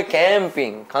 දැන් ඔය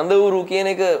කැම්පින් කඳවුරු කියන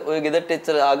එක ඔය ගෙදරට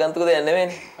එච්චර ආගන්තුක දෙයක්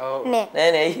නෙවෙයිනේ. ඔව්. නෑ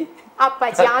නේ ඇයි?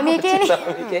 අප්පච්චි ආමී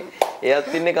කියන්නේ.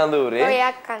 එයාත් ඉන්නේ කඳවුරේ. ඔය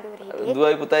එයක් කඳවුරේ.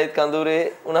 දුවයි පුතයිත් කඳවුරේ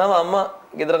වුණාම අම්මා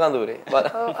ගෙදර කඳවුරේ.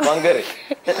 වංගරේ.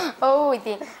 ඔව්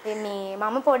ඉතින් මේ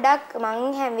මම පොඩක්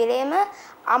මං හැම වෙලේම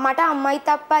මට අම්මයිත්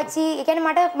අප්පච්චි ඒ කියන්නේ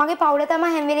මට මගේ පවුල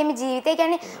තමයි හැම වෙලේම ජීවිතේ. ඒ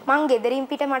කියන්නේ මං ගෙදරින්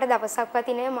පිට මට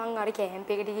දවසක්වත් ඉන්නේ මං අර කැම්ප්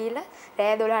එකට ගිහිල්ලා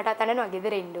රෑ 12ට අතනනවා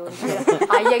ගෙදර එන්න ඕනේ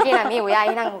කියලා. අයියා කියනවා මේ ඔයා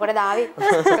එහෙනම් මොකටද ආවේ?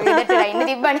 ගෙදරට ඉන්න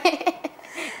තිබ්බනේ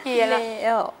කියලා.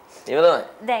 ඔව්. ඒක තමයි.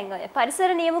 දැන් ඔය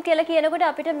පරිසර නියම කියලා කියනකොට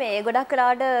අපිට මේ ගොඩක්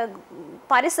වෙලාවට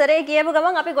පරිසරය කියපු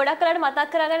ගමන් අපි ගොඩක් වෙලාවට මතක්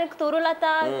කරගන්නේ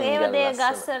තුරුලතා ඒව දේ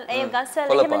ගස්වල ඒ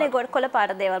ගස්වල එහෙමනේ කොළ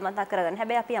පාට දේවල් මතක් කරගන්න.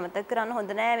 හැබැයි අපි අමතක කරන්න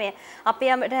හොඳ නෑ මේ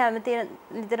අපි හැමතිස්සෙම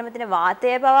නිතරම තියෙන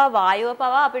වාතය පවා වායුව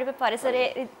පවා අපිට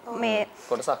පරිසරයේ මේ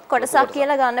කොටසක්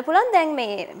කියලා ගන්න පුළුවන්. දැන්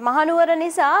මේ මහනුවර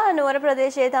නිසා නුවර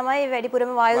ප්‍රදේශයේ තමයි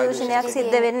වැඩිපුරම වායු දූෂණයක්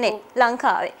සිද්ධ වෙන්නේ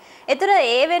ලංකාවේ. ඒතර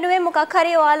ඒ වෙනුවෙන් මොකක්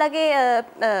හරි ඔයාලගේ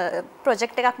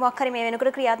ප්‍රොජෙක්ට් එකක් මොකක් හරි මේ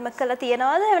වෙනකොට ක්‍රියාත්මක කරලා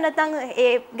තියෙනවද? එහෙම නැත්නම්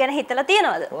ඒ ගැන හිතලා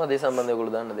තියෙනවද? මොනවද ඒ සම්බන්ධව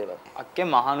ඔයගොල්ලෝ දන්න දේවල්? අක්කේ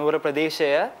මහනුවර ප්‍රදේශය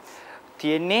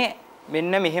තියෙන්නේ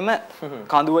මෙන්න මෙහෙම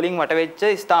කඳු වලින් වට වෙච්ච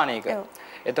ස්ථානයක.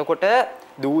 එතකොට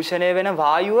දූෂණය වෙන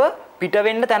වායුව පිට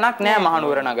වෙන්න තැනක් නැහැ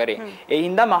මහනුවර නගරේ. ඒ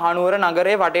හින්දා මහනුවර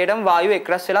නගරේ වටේටම වායුව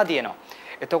එක්රස් වෙලා තියෙනවා.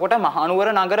 එතකොට මහනුවර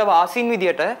නගර වාසීන්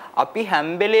විදියට අපි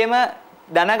හැම වෙලේම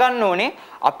දැනගන්න ඕනේ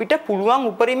අපිට පුළුවන්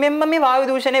උපරිමයෙන්ම මේ වායු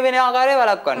දූෂණය වෙන ආකාරය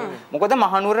වළක්වන්න. මොකද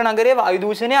මහනුවර නගරයේ වායු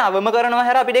දූෂණය අවම කරනවා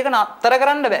හැර අපිට ඒක නතර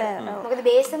කරන්න බෑ. මොකද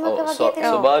බේසමක වගේ තියෙන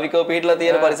ස්වභාවිකව පිටලා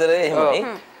තියෙන පරිසරය එහෙමයි.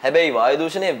 හැබැයි වායු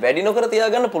දූෂණය වැඩි නොකර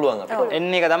තියාගන්න පුළුවන් අපිට.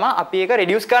 එන්න එක තමයි අපි ඒක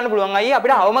රිඩියුස් කරන්න පුළුවන් අයියේ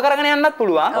අපිට අවම කරගෙන යන්නත්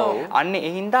පුළුවන්. අන්න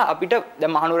ඒ හින්දා අපිට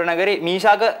දැන් මහනුවර නගරේ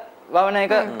මීෂාක වවන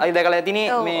එක අයි දැකලා ඇතිනේ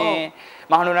මේ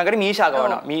මහනුවර නගරේ මීෂාක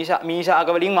වවනවා.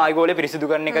 මීෂාක වලින් වායු ගෝලය පිරිසිදු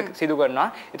කරන එක සිදු කරනවා.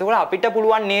 එතකොට අපිට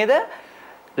පුළුවන් නේද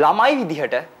ළමයි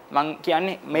විදිහට මං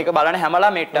කියන්නේ මේක බලන හැම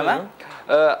ළමෙට්ටම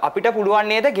අපිට පුළුවන්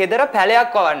නේද ගෙදර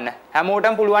පැලයක් වවන්න.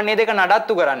 හැමෝටම පුළුවන් නේද ඒක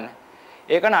නඩත්තු කරන්න.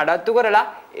 ඒක නඩත්තු කරලා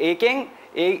ඒකෙන්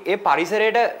ඒ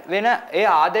පරිසරයට වෙන ඒ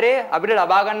ආදරය අපිට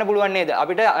ලබා ගන්න පුළුවන් නේද?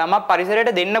 අපිට යමක්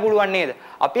පරිසරයට දෙන්න පුළුවන් නේද?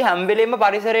 අපි හැම වෙලෙම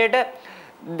පරිසරයට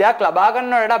දෙයක් ලබා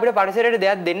ගන්නවට අපිට පරිසරයට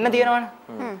දෙයක් දෙන්න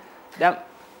තියෙනවනේ.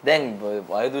 දැන්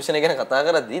වායු දූෂණය ගැන කතා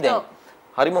කරද්දී දැන්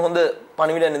හරිම හොඳ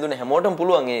පණිවිඩයක් නෙදුනේ හැමෝටම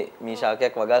පුළුවන් මේ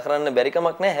මීෂාකයක් වගා කරන්න බැරි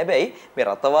කමක් නැහැ. හැබැයි මේ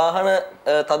රත වාහන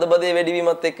තදබදයේ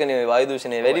වැඩිවීමත් එක්කනේ වායු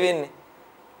දූෂණය වැඩි වෙන්නේ.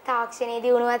 තාක්ෂණයේ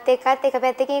දියුණුවත් එක්කත් එක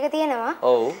පැත්තකින් එක තියෙනවා.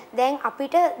 ඔව්. දැන්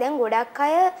අපිට දැන් ගොඩක්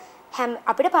අය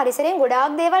අපිට පරිසරයෙන්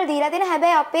ගොඩාක් දේවල් දීලා දෙන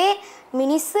හැබැයි අපේ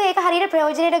මිනිස්සු ඒක හරියට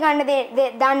ප්‍රයෝජනෙට ගන්න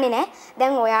දන්නේ නැහැ.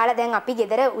 දැන් ඔයාලා දැන් අපි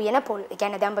ගෙදර උයන පොල්, ඒ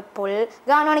කියන්නේ දැන් පොල්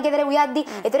ගන්නවනේ ගෙදර උයද්දි.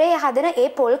 ඒතර ඒ හදන ඒ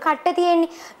පොල් කට්ට තියෙන්නේ.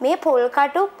 මේ පොල්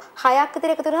කටු 6ක්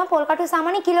විතර එකතු කරනවා පොල් කටු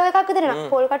සාමාන්‍ය කිලෝ එකක් විතර වෙනවා.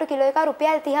 පොල් කටු කිලෝ එකක්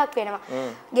රුපියල් 30ක් වෙනවා.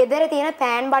 ගෙදර තියෙන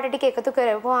පෑන් බටර් ටික එකතු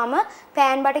කරපුවාම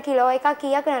පෑන් බටර් කිලෝ එකක්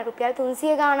කීයක් වෙනවද? රුපියල්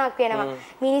 300 ගාණක් වෙනවා.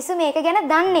 මිනිස්සු මේක ගැන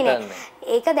දන්නේ නැහැ.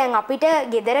 ඒක දැන් අපිට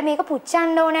ගෙදර මේක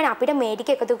පුච්චන්න ඕනේ නැහැ. අපිට මේ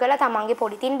ටික එකතු කරලා තමන්ගේ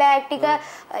පොලිතින් බෑග් ටික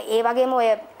ඒ වගේම ඔය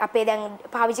අපේ දැන්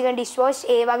පාවිච්චි කරන ඩිෂ් වොෂ්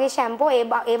ඒ වගේ ෂැම්පෝ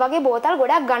ඒ වගේ බෝතල්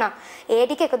ගොඩක් ගන්න. ඒ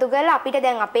ටික එකතු කරලා අපිට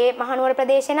දැන් අපේ මහනුවර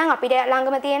ප්‍රදේශේ නම් අපිට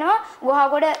ළඟම තියෙනවා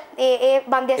ගොහාගොඩ ඒ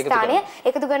මධ්‍යස්ථානය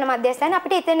එකතු කරන මධ්‍යස්ථානය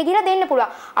අපිට එතන ගිහලා දෙන්න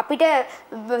පුළුවන්. අපිට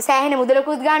සෑහෙන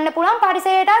මුදලකුත් ගන්න පුළුවන්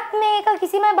පරිසරයටත් මේක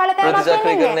කිසිම බලපෑමක්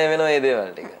ප්‍රතිචක්‍රීකරණය වෙනවා මේ දේවල්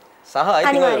ටික. සහ I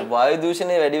think වායු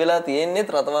දූෂණය වැඩි වෙලා තියෙන්නේ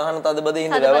රත වාහන තදබදේ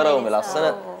හින්දා වැවරවුම ලස්සන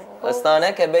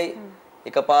ස්ථානයක්. හැබැයි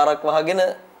එකපාරක් වහගෙන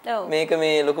මේක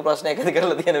මේ ලොකු ප්‍රශ්නයක් ඇති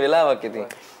කරලා තියෙන වෙලාවක් ඉතින්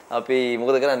අපි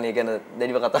මොකද කරන්නේ කියන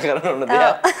දැඩිව කතා කරන්න ඕන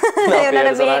දෙයක්.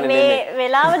 මේ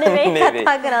වෙලාව නෙමෙයි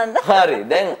කතා කරන්න. හරි.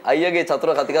 දැන් අයියගේ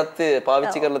චතුර කතිකත්වය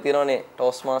පාවිච්චි කරලා තියෙනවනේ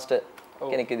ටෝස් මාස්ටර්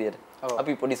කෙනෙක් විදියට.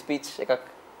 අපි පොඩි ස්පීච් එකක්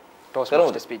ටෝස්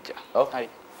මාස්ටර් ස්පීච්. හරි.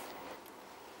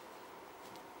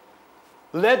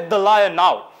 Let the lion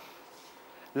out.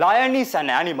 Lion is an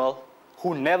animal who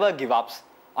never gives up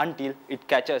until it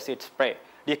catches its prey.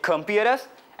 Dear computers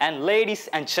and ladies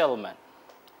and gentlemen,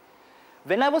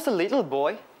 when I was a little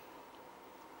boy,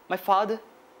 my father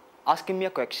asked me a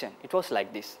question. It was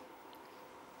like this: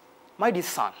 my dear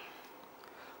son,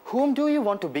 whom do you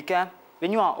want to become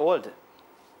when you are older?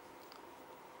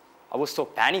 I was so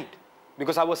panicked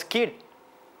because I was a kid.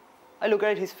 I looked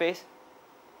at his face.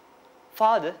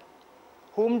 Father,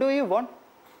 whom do you want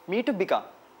me to become?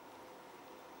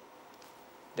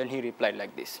 Then he replied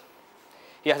like this.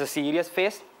 He has a serious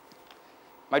face.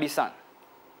 My dear son,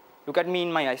 look at me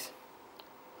in my eyes.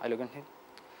 I look at him.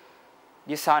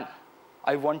 Dear son,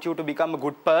 I want you to become a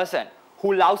good person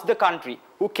who loves the country,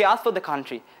 who cares for the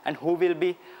country, and who will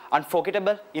be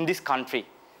unforgettable in this country.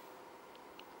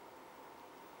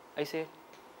 I said,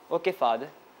 okay, father.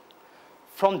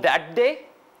 From that day,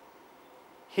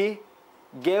 he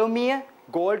gave me a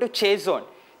goal to chase on.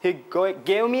 He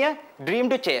gave me a dream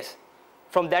to chase.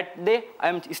 From that day, I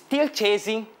am still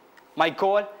chasing my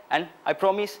goal, and I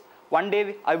promise one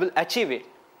day I will achieve it.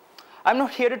 I'm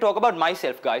not here to talk about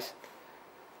myself, guys.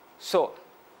 So,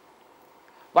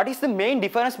 what is the main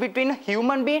difference between a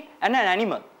human being and an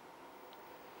animal?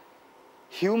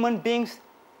 Human beings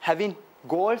having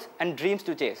goals and dreams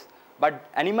to chase, but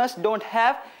animals don't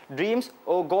have dreams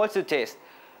or goals to chase.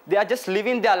 They are just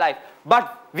living their life.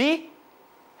 But we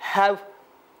have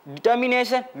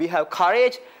determination, we have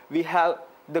courage, we have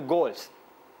the goals.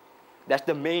 That's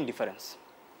the main difference.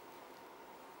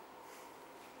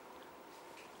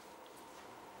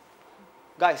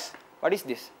 Guys, what is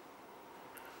this?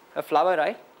 A flower,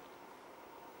 right?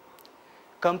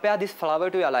 Compare this flower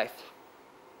to your life.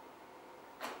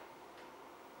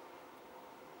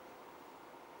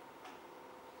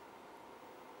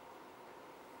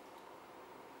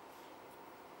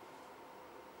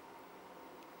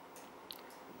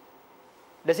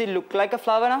 Does it look like a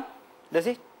flower now? Does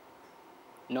it?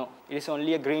 No, it is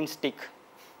only a green stick.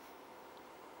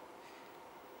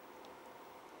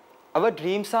 Our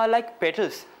dreams are like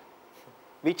petals,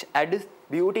 which add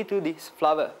beauty to this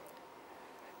flower.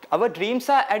 Our dreams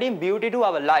are adding beauty to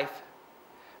our life.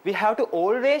 We have to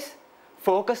always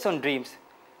focus on dreams,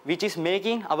 which is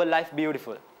making our life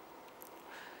beautiful.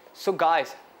 So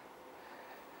guys,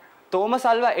 Thomas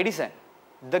Alva Edison,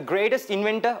 the greatest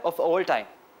inventor of all time,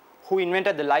 who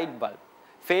invented the light bulb,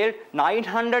 failed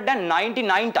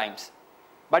 999 times.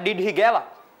 But did he give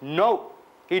up? No,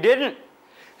 he didn't.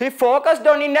 He focused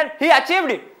on it and he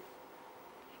achieved it.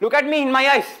 Look at me in my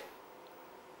eyes.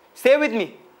 Say with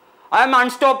me, I am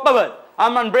unstoppable, I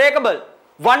am unbreakable.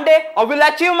 One day I will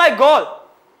achieve my goal.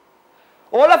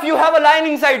 All of you have a lion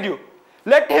inside you.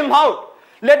 Let him out.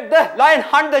 Let the lion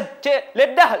hunt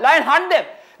let the lion hunt them.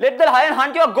 Let the lion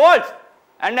hunt your goals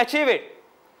and achieve it.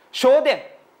 Show them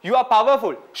you are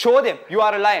powerful. Show them you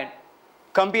are a lion.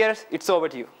 Computers, it's over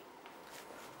to you.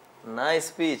 Nice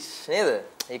speech. නේද?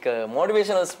 ඒක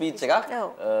motivational speech එකක්.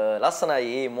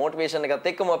 ලස්සනයි. මේ motivation එකත්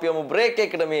එක්කම අපි යමු break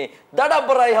එකකට මේ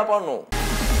දඩබ්බරයි හපන්නු.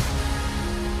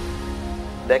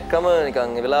 දැක්කම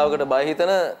නිකන් වෙලාවකට බය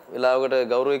හිතන, වෙලාවකට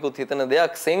ගෞරවයකුත් හිතන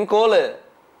දෙයක් සෙන්කෝල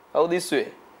කවුද ඉස්සුවේ?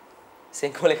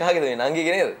 සෙන්කෝල කාගේද මේ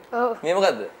නංගිගේ නේද? ඔව්. මේ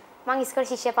මොකද්ද? මං ඉස්කෝලේ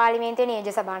ශිෂ්‍ය පාර්ලිමේන්තුවේ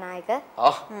නියෝජ්‍ය සභානායක.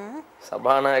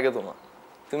 සභානායකතුමා.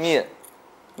 තුමිය.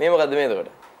 මේ මොකද්ද මේ එතකොට?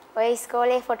 ඔය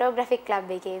ඉස්කෝලේ ෆොටෝග්‍රැෆික් ක්ලබ්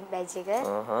එකේ බැච් එක.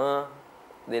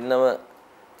 දෙන්නම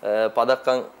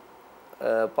පදක්කම්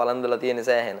පලන්දලා තියෙන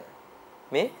සෑහෙන.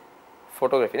 මේ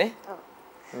ෆොටෝග්‍රැෆි නේ? ඔව්.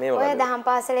 මේ ඔය දහම්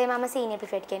පාසලේ මම සීනියර්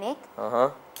ප්‍රිෆෙක්ට් කෙනෙක්.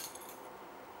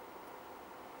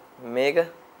 මේක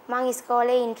මං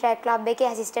ඉස්කෝලේ ඉන්ටරැක්ට් ක්ලබ් එකේ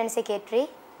ඇසිස්ටන්ට් සෙක්‍රටරි.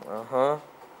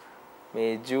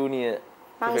 මේ ජූනියර්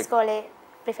මං ඉස්කෝලේ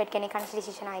ප්‍රිෆෙක්ට් කෙනෙක් අනුශීලී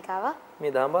ශිෂ්‍ය නායිකාව.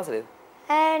 මේ දහම් පාසලේද?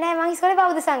 නෑ මං ඉස්කෝලේ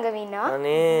බෞද්ධ සංගමේ ඉන්නවා.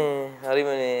 අනේ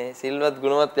හරිමනේ සිල්වත්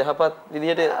ගුණවත් යහපත්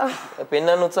විදිහට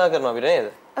පෙන්වන්න උත්සාහ කරනවා අපිට නේද?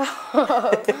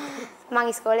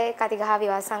 මං ඉස්කෝලේ කතිගහ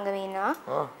විවාහ සංගමේ ඉන්නවා.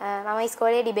 මම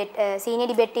ඉස්කෝලේ ඩිබේට් සීනියර්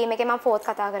ඩිබේට් ටීම් එකේ මම ෆෝත්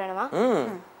කතා කරනවා.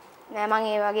 නෑ මං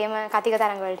ඒ වගේම කතික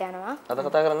තරඟ වලට යනවා. අද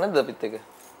කතා කරන්නේ නැද්ද අපිත් එක්ක?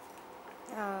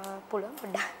 පුළුවන්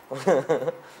පොඩ්ඩක්.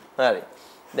 හරි.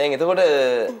 දැන් එතකොට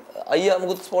අයියා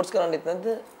මුකුත් ස්පෝර්ට්ස් කරන්නේත් නැද්ද?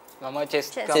 මම චෙස්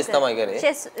තමයි කරේ.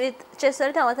 චෙස්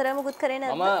වලට අමතරව මුකුත් කරේ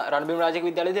නැද්ද? මම රණබිම් රාජික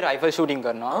විද්‍යාලයේදී රයිෆල් ෂූටින්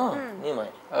කරනවා. නියමයි.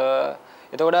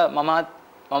 එතකොට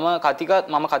මම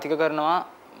කතික කරනවා.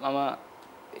 මම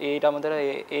ඊට අමතරව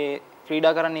ඒ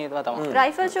ක්‍රීඩා කරන්නේ ඒවා තමයි.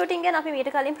 රයිෆල් ෂූටින් ගැන අපි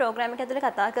මීට කලින් ප්‍රෝග්‍රෑම් එක ඇතුලේ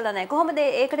කතා කළා නෑ. කොහොමද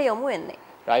ඒකට යොමු වෙන්නේ?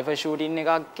 රයිෆල් ෂූටින්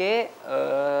එකක්ගේ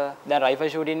දැන් රයිෆල්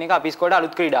ෂූටින් එක අපි ඉස්කෝලේ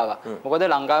අලුත් ක්‍රීඩාවක්. මොකද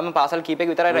ලංකාවේම පාසල් කීපයක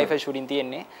විතරයි රයිෆල් ෂූටින්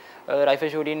තියෙන්නේ. රයිෆල්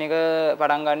ෂූටින් එක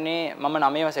පටන් ගන්නේ මම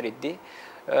 9 වසරේදී.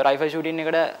 රයිෆල් ෂූටින්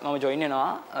එකට මම ජොයින් වෙනවා.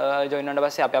 ජොයින් වුණාට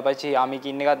පස්සේ අපේ අපච්චි ආමික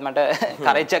ඉන්න එකත් මට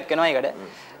කරෙච්චක් වෙනවා ඒකට.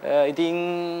 ඉතින්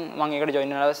මම ඒකට ජොයින්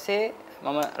වුණාට පස්සේ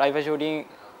මම රයිෆල් ෂූටින්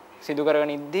සිදු කරගෙන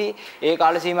ඉද්දි ඒ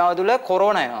කාල සීමාව තුල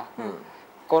කොරෝනා එනවා.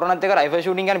 කොරෝනාත් එක්ක රයිෆල්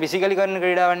ෂූටින් කියන්නේ ෆිසිකලි කරන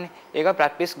ක්‍රීඩාවන්නේ. ඒක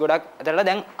ප්‍රැක්ටිස් ගොඩක් ඇතලා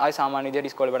දැන් ආයි සාමාන්‍ය විදියට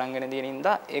ඉස්කෝලේ පටන් ගෙන තියෙන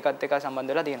හින්දා ඒකත් එක්ක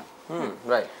සම්බන්ධ වෙලා තියෙනවා.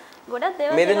 රයිට්. ගොඩක්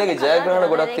දේවල් මේ දෙන්නගේ ජයග්‍රහණ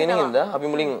ගොඩක් තියෙන හින්දා අපි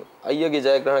මුලින් අයියාගේ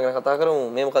ජයග්‍රහණ ගැන කතා කරමු.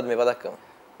 මේ මොකද්ද මේ පදක්කම?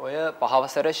 ඔය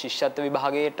පහවසර ශිෂ්‍යත්ව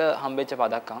විභාගයට හම්බෙච්ච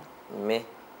පදක්කම්. මේ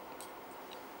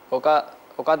ඔකත්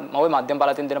ඔය මධ්‍යම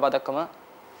පළාතෙන් දෙන පදක්කම.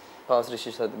 පහවසර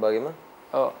ශිෂ්‍යත්ව විභාගෙම.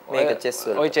 ඔව්. මේක චෙස්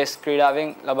වල. ඔය චෙස් ක්‍රීඩාවෙන්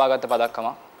ලබාගත් පදක්කමක්.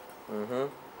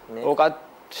 ඕකත්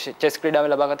චෙස්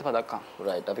ක්‍රීඩාවෙන් ලබාගත් පදක්කම්.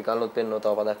 රයිට්. අපි කලිනුත් පෙන්නව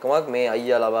තව පදක්කමක්. මේ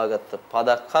අයියා ලබාගත්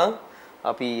පදක්කම්.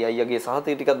 අපි අයියාගේ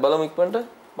සහතික ටිකක් බලමු ඉක්මනට.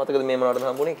 මතකද මේ මොනවටද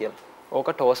හම්බුනේ කියලා?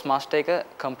 ඕක ටෝස් මාස්ටර් එක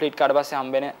කම්ප්ලීට් කාට පස්සේ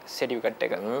හම්බෙන සර්ටිෆිකට්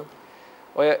එක.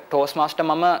 ඔය ටෝස් මාස්ටර්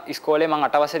මම ඉස්කෝලේ මම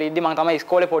 8 වසරේ ඉද්දි මම තමයි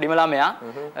ඉස්කෝලේ පොඩිම ළමයා.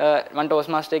 මම ටෝස්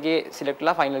මාස්ටර් එකේ සිලෙක්ට්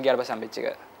වෙලා ෆයිනල් ගියාට පස්සේ හම්බෙච්ච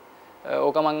එක.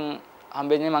 ඕක මම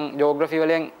හම්බෙන්නේ මම ජියෝග්‍රැෆි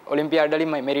වලින් ඔලිම්පියාඩ්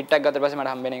වලින් මෙරිට් එකක් ගත්ත පස්සේ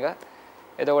මට හම්බෙන එක.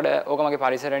 එතකොට ඕක මගේ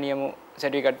පරිසර නියම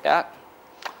සර්ටිෆිකට් එකක්.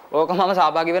 ඕක මම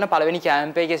සහභාගී වෙන පළවෙනි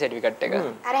කැම්ප් එකේ සර්ටිෆිකට් එක.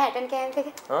 අර හැටන් කැම්ප් එක.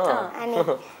 අනේ.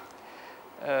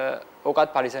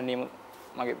 ඕකත් පරිසර නියම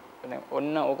මගේ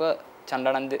ඔන්න ඕක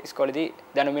චන්ඩානන්ද ඉස්කෝලේදී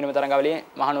දැනුම් විනිමය තරඟාවලියේ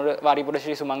මහනුවර වාරිපුර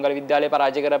ශ්‍රී සුමංගල විද්‍යාලයේ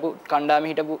පරාජය කරපු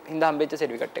කණ්ඩායමේ හිටපු හින්දා හම්බෙච්ච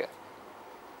සර්ටිෆිකට් එක.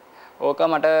 ඕක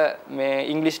මට මේ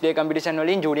ඉංග්‍රීසි ඩේ කම්පිටිෂන්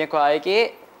වලින් ජූනියර් ක්වාය එකේ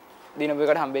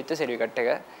දිනපොයකට හම්බෙච්ච සර්ටිෆිකට් එක.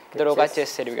 ඒතර ඕක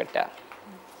චෙස් සර්ටිෆිකට් එක.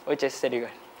 ඔය චෙස්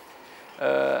සර්ටිෆිකට්.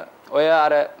 ඔය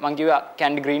අර මං කිව්වා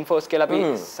කැන්ඩි ග්‍රීන් ෆෝස් කියලා අපි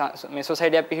මේ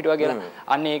සොසයිටි එකක් පිහිටුවා කියලා.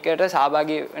 අන්න ඒකට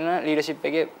සහභාගී වෙන ලීඩර්ෂිප්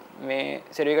එකේ මේ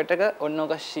සර්ටිෆිකට් එක ඔන්න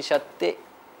ඕක ශිෂ්‍යත්වයේ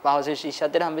පහවසේ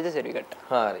ශිෂ්‍යත්වයට හම්බෙච්ච සර්ටිෆිකට්.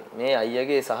 හරි. මේ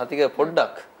අයියාගේ සහතික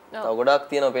පොඩ්ඩක් තව ගොඩක්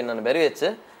තියෙනවා පෙන්වන්න බැරි වෙච්ච.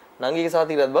 නංගිගේ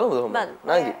සහතිකයත් බලමුද කොහොමද?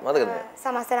 නංගි මතකද?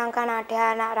 සමස්ත ලංකා නාට්‍ය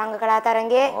රංග කලා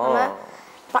තරඟයේ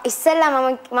මම ඉස්සෙල්ලා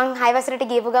මම 6 වසරට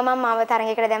ගියපු ගමන් මාව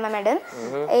තරඟයකට දැම්ම මැඩම්.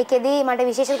 ඒකෙදි මට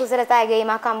විශේෂ කුසලතා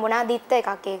ගේීමක් හම්බුණා දිත්ත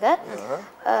එකක් ඒක.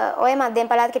 ඔය මධ්‍යම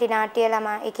පළාත් කෙටි නාට්‍ය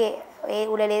ළමා ඒකේ ඒ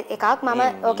උළෙලේ එකක් මම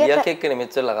ඕකේ ඊයක් එක්කනේ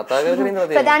මෙච්චරලා කතා කරගෙන ඉඳලා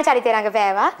තියෙන්නේ. ප්‍රධාන චරිතය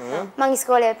රඟපෑවා. මම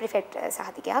ඉස්කෝලේ ප්‍රිෆෙක්ට්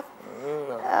සහතිකයක්.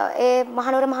 ඒ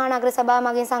මහනුවර මහා නගර සභාව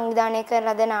මගින් සංවිධානය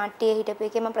කරන ලද නාට්‍යයේ හිටපු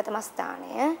එකේ මම ප්‍රථම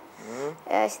ස්ථානය.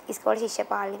 ඉස්කෝලේ ශිෂ්‍ය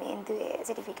පාර්ලිමේන්තුවේ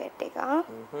සර්ටිෆිකට් එක.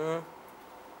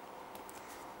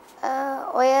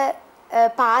 ඔය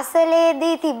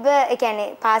පාසලේදී තිබ්බ ඒ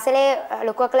කියන්නේ පාසලේ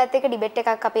ලොකු අකලත් එක්ක ඩිබේට්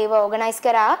එකක් අපි ඒව ඕගනයිස්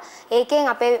කරා. ඒකෙන්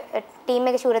අපේ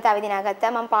ටීම් එකේ ශූරතාවය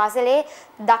දිනාගත්තා. මම පාසලේ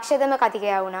දක්ෂතම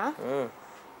කතිකයා වුණා.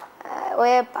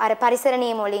 ඔය අර පරිසර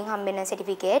නියම වලින් හම්බෙන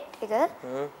සර්ටිෆිකේට් එක.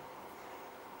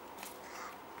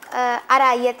 අර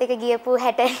අයියත් එක්ක ගියපු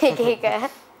 60 එක.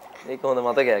 ඒක හොඳ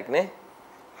මතකයක් නේ.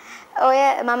 ඔය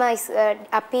මම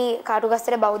අපි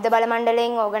කාටුගස්තර බෞද්ධ බල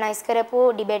මණ්ඩලයෙන් ඕගනයිස් කරපු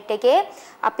ඩිබේට් එකේ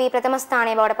අපි ප්‍රථම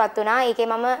ස්ථානයේ බවට පත් වුණා. ඒකේ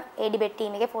මම ඒ ඩිබේට්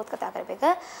ටීම් එකේ පොත් කතා කරපු එක.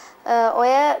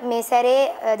 ඔය මේ සැරේ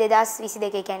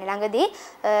 2022 කියන්නේ ළඟදී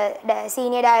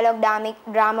සීනියර් ඩයලොග්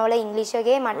ඩ්‍රාමා වල ඉංග්‍රීසි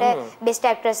එකේ මට බෙස්ට්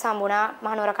ඇක්ට්‍රස් හම්බුණා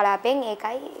මහනුවර කලාපෙන්.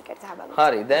 ඒකයි ඒකට සහභාගී වුණා.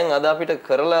 හරි. දැන් අද අපිට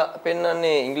කරලා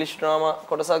පෙන්වන්නේ ඉංග්‍රීසි ඩ්‍රාමා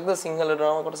කොටසක්ද සිංහල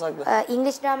ඩ්‍රාමා කොටසක්ද?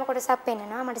 ඉංග්‍රීසි ඩ්‍රාමා කොටසක්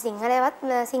පෙන්නනවා. මට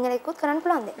සිංහලෙකුත් කරන්න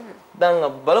පුළුවන් දෙයක්. දැන්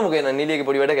බලමු කියන නිලියගේ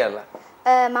පොඩි වැඩ කරලා.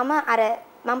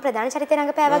 මම ප්‍රධාන චරිතය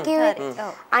රඟපෑවා කිව්වේ.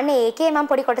 අනේ ඒකේ මම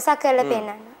පොඩි කොටසක් කරලා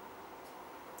පෙන්නන්න.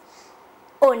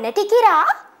 ඔන්න ටිකිරා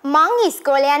මං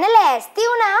ඉස්කෝලේ යන ලෑස්ති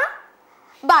වුණා.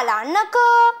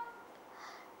 බලන්නකෝ.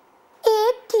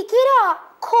 ඒ ටිකිරා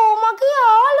කොමගේ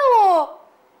යාළුවෝ.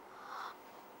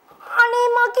 අනේ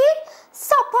මගේ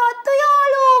සපත්තු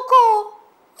යාළුවෝකෝ.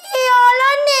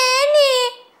 එයාලා නෑනේ.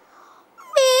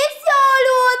 මේ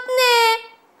යාළුවොත් නෑ.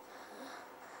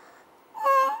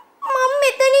 මම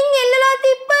මෙතනින් එල්ලලා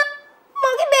තිබ්බ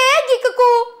මගේ බෑග්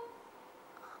එකකෝ.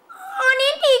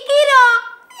 අනේ ටිකිරා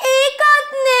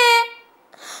ඒකත් නෑ.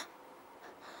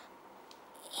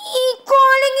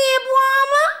 ඉස්කෝලේ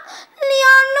ගියපුවාම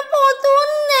ලියන්න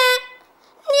පොතුත් නෑ.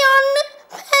 ලියන්න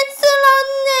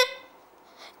පැන්සලත් නෑ.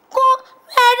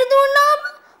 වැඩ දුන්නාම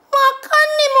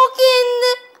මකන්නේ මොකෙන්ද?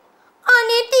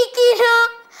 අනේ ටිකිරා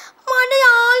මට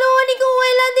යාළුවෝ ටික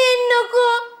හොයලා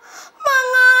දෙන්නකෝ.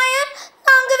 මං ආය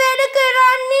ළඟ වැඩ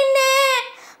කරන්නේ නෑ.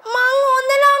 මං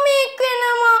හොඳ ළමෙක්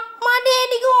වෙනවා. මට ඒ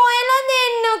ටික හොයලා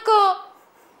දෙන්නකෝ.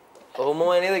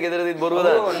 ඔහොමයි නේද ගෙදරදිත් බොරුව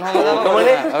දාන්නේ.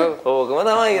 ඕකමනේ. ඕකම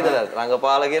තමයි ගෙදර.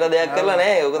 රංගපාල කියලා දෙයක් කරලා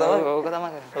නැහැ. ඕක තමයි. ඕක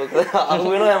තමයි. ඕක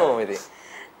අහු වෙනවා හැමෝම ඉතින්.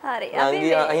 හරි. නංගි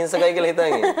අහිංසකයි කියලා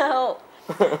හිතන්නේ. ඔව්.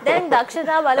 දැන්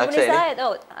දක්ෂතා බලපු නිසා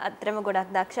ඔව් අත්‍තරම ගොඩක්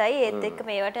දක්ෂයි. ඒත් එක්ක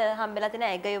මේවට හම්බෙලා තියෙන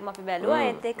ඇගයුම් අපි බැලුවා.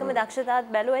 ඒත් එක්කම දක්ෂතාවත්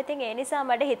බැලුවා. ඉතින් ඒ නිසා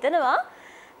මට හිතෙනවා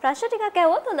ප්‍රශ්න ටිකක්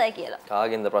ඇහුවොත් හොඳයි කියලා.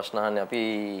 කාගෙන්ද ප්‍රශ්න අහන්නේ අපි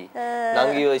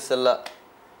නංගිව ඉස්සල්ලා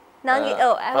නංගි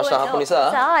ඔව් ප්‍රශ්න අහපු නිසා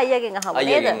අයියාගෙන් අහමු නේද?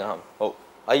 අයියාගෙන් අහමු. ඔව්.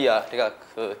 අයියා ටිකක්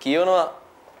කියවනවා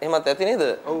එහෙමත් ඇති නේද?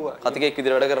 ඔව්. කතිකෙක්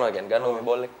විදිහට වැඩ කරනවා කියන්නේ ගන්න මේ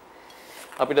බෝල් එක.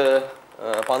 අපිට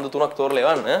පන්දු තුනක් තෝරලා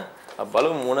එවන්න. අපි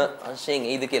බලමු මොන අංශයෙන්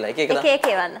එයිද කියලා. එක එක දාන්න. එක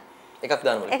එවන්න. එකක්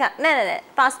දාන්න ඕනේ. එකක් නෑ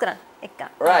පාස් කරන්න. එකක්.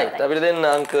 right. අපිට දෙන්න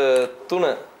අංක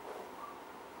 3.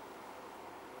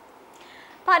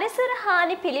 පරිසර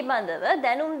හානි පිළිබඳව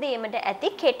දැනුම් දීමට ඇති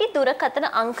කෙටි දුරකථන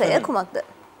අංකය කුමක්ද?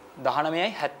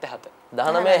 1977.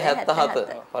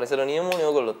 1977. පරිසර නියමුනේ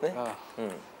ඕගොල්ලොත් නේ.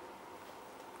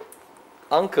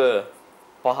 අංක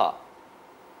 5.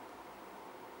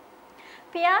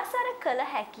 පියාසර කළ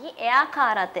හැකි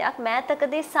එයාකාරත්වයක්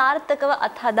මෑතකදී සාර්ථකව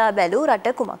අත්හදා බැලූ රට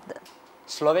කුමක්ද?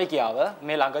 ස්ලෝවේකියාව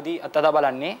මේ ළඟදී අත්හදා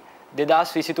බලන්නේ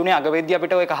 2023 අගවෙද්දී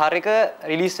අපිට ওই කාර් එක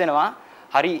රිලීස් වෙනවා.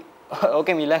 හරි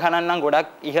ඕකේ මිල ගණන් නම් ගොඩක්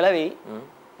ඉහළ වෙයි.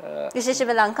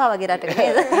 විශේෂයෙන්ම ලංකාව වගේ රටක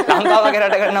නේද? ලංකාව වගේ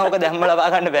රටක නම් ඕක දැම්ම ලබා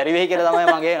ගන්න බැරි වෙයි කියලා තමයි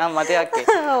මගේ නම් මතයක් ඒ.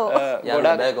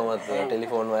 ගොඩක් බෑ කොහොමද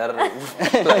ටෙලිෆෝන් වයර්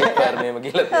ලයිට් වයර් මේම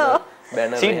කියලා තියෙනවා.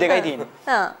 බැනර් සීට් දෙකයි තියෙන්නේ.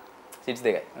 ආ. සීට්ස්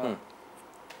දෙකයි.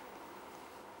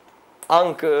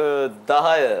 අංක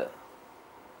 10.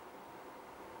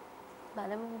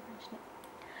 බලමු ප්‍රශ්න.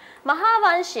 මහා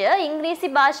වංශය ඉංග්‍රීසි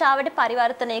භාෂාවට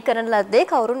පරිවර්තනය කරන ලද්දේ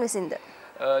කවුරුන් විසින්ද?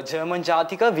 ජර්මන්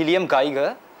ජාතික විලියම් ගයිගර්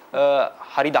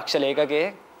හරි දක්ෂ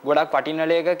ලේඛකයෙක්, ගොඩක් වටින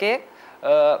ලේඛකයෙක්.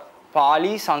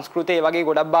 පාලි සංස්කෘතය වගේ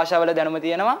ගොඩක් භාෂාවල දැනුම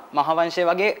තියෙනවා. මහා වංශය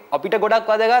වගේ අපිට ගොඩක්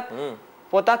වැදගත්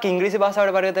පොතක් ඉංග්‍රීසි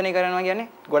භාෂාවට පරිවර්තනය කරනවා කියන්නේ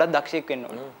ගොඩක් දක්ෂයෙක් වෙන්න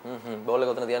ඕනේ. බෝල් එක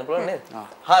උතන තියන්න පුළුවන් නේද?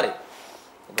 හරි.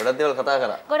 ගොඩක් දේවල් කතා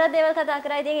කරා. ගොඩක් දේවල් කතා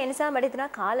කරා. ඉතින් ඒ නිසා මට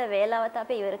හිතෙනවා කාල වේලාවත්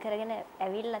අපි ඉවර කරගෙන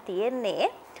ඇවිල්ලා තියෙන්නේ.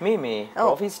 මේ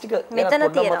ට්‍රොෆිස් ටික ගැන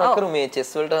පොඩ්ඩක් මතක් කරමු. මේ චෙස්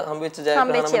වලට හම්බෙච්ච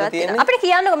ජයග්‍රහණ මොකද තියෙන්නේ? අපිට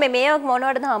කියන්නකෝ මේ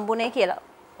මොනවටද හම්බුනේ කියලා.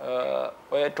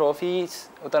 ඔය ට්‍රොෆිස්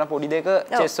උතන පොඩි දෙක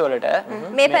චෙස් වලට.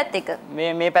 මේ පැත්ත එක.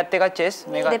 මේ පැත්ත එකක් චෙස්.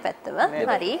 මේක දෙපැත්තම.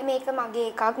 හරි. මේක මගේ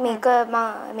එකක්.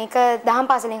 මේක දහම්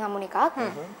පාසලෙන් හම්බුන එකක්.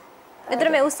 එතන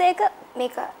මේ උස එක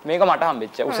මේක මට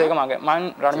හම්බෙච්ච. උස එක මගේ මම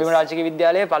රණවිම රාජකීය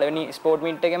විද්‍යාලයේ පළවෙනි ස්පෝර්ට්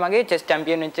මීට් එකේ මගේ චෙස්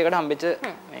චැම්පියන් වෙච්ච එකට හම්බෙච්ච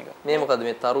මේක. මේ මොකද්ද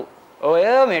මේ තරු? ඔය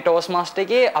මේ ටෝස් මාස්ටර්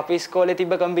එකේ අපි ඉස්කෝලේ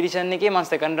තිබ්බ කම්පිටිෂන් එකේ මම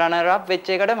සෙකන්ඩ් රනර් අප් වෙච්ච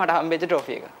එකට මට හම්බෙච්ච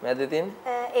ට්‍රොෆි එක. මෑද්ද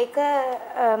තියෙන්නේ? ඒක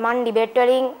මම ඩිබේට්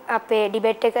වලින් අපේ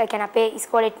ඩිබේට් එක කියන්නේ අපේ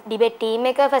ඉස්කෝලේ ඩිබේට් ටීම්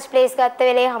එක ෆස්ට් ප්ලේස් ගත්ත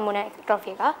වෙලේ හම්බුන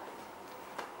ට්‍රොෆි එක.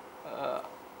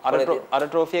 අර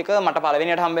ට්‍රොෆි එක මට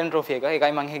පළවෙනියට හම්බෙන ට්‍රොෆි එක.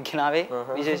 ඒකයි මම ගෙනාවේ.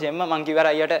 විශේෂයෙන්ම මම කිව්වා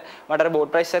අයියට මට අර බෝඩ්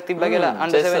ප්‍රයිස් එකක් තිබ්බා කියලා.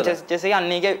 අන්ඩර් 7 චෙස් එකේ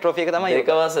අන්න ඒකේ ට්‍රොෆි එක තමයි.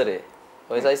 ඒක වසරේ.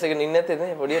 ඔය සයිස් එකේ නින්නේ නැත්තේ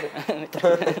නේ පොඩියට.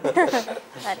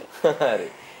 හරි. හරි.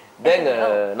 දැන්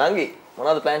නංගි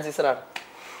මොනවද ප්ලෑන්ස් ඉස්සරහට?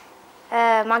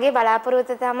 මගේ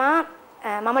බලාපොරොත්තුව තමයි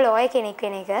මම ලෝයර් කෙනෙක්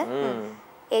වෙන එක.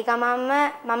 ඒක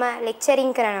මම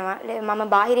ලෙක්චරින් කරනවා. මම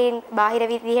බාහිර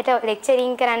විදිහට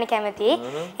ලෙක්චරින් කරන්න කැමතියි.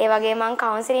 ඒ වගේම මම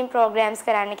කවුන්සලින් ප්‍රෝග්‍රෑම්ස්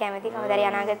කරන්න කැමතියි. කවදාද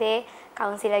අනාගතේ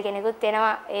කවුන්සිලර් කෙනෙකුත්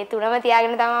වෙනවා. ඒ තුනම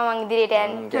තියාගෙන තමයි මම ඉදිරියට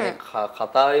යන්නේ.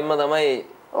 කතාවෙන්ම තමයි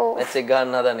මැච් එක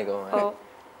ගන්න හදන්නේ කොහොමද? ඔව්.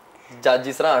 ජජ්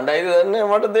ඉස්සරහ අඬයිද දන්නේ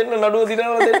මට දෙන්න නඩුව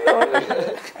දිනවලා දෙන්න.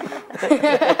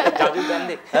 ජජු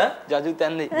තැන්දේ. ජජු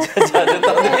තැන්දේ.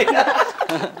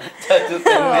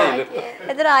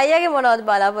 එතන අයියාගේ මොනවද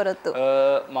බලාපොරොත්තු?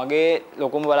 මගේ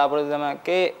ලොකුම බලාපොරොත්තුව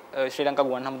තමයි ශ්‍රී ලංකා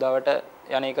ගුවන් හමුදාවට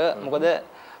යන එක. මොකද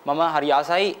මම හරි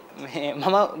ආසයි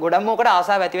මම ගොඩක් මොකට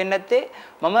ආසාව ඇති වෙන්නේ නැත්තේ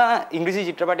මම ඉංග්‍රීසි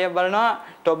චිත්‍රපටයක් බලනවා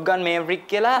ටොප් ගන් මේවරික්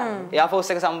කියලා එයාෆෝස්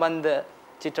එක සම්බන්ධ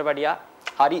චිත්‍රපටියක්.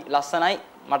 හරි ලස්සනයි.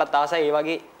 මටත් ආසයි ඒ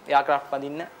වගේ එයාක්‍රාෆ්ට්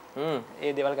පදින්න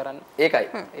ඒ දේවල් කරන්න. ඒකයි.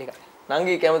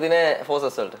 නංගි කැමති නෑ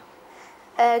ෆෝසස් වලට.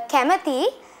 කැමති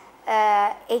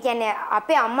ඒ කියන්නේ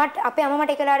අපේ අම්මා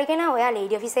මට එකලාට කියනවා ඔයා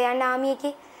ලේඩි ඔෆිසර් යන්න ආමි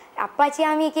එකේ අප්පච්චි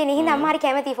ආමි එකේ නේ හින්දා අම්මා හරි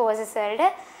කැමති ෆෝසස්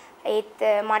වලට. ඒත්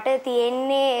මට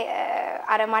තියෙන්නේ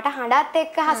අර මට හඬත්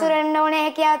එක්ක හසුරන්න ඕනේ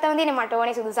හැකියාව තමයි තියෙන්නේ. මට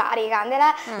ඕනේ සුදු සාරි එක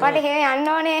අඳලා මට එහෙම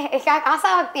යන්න ඕනේ එකක්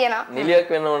ආසාවක් තියෙනවා. නිලියක්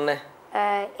වෙන්න ඕනේ.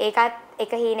 ඒකත්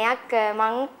එක හීනයක්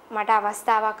මට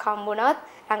අවස්ථාවක් හම්බුනොත්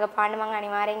රංගපාන්න මං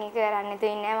අනිවාර්යෙන් ඒක කරන්න තු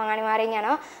ඉන්නේ මං අනිවාර්යෙන්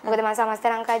යනවා. මොකද මම සමස්ත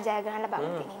ලංකාව ජය ගන්න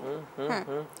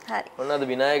බලාපොරොත්තු හරි. ඔන්නද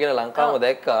විනායක කියන ලංකාවම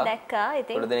දැක්කා.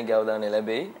 ඉතින් පොඩි දෙනෙක් අවධානය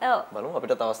ලැබෙයි. බලමු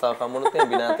අපිට අවස්ථාවක් හම්බුනොත් මේ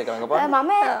විනායත් එක්ක රංගපාන්න.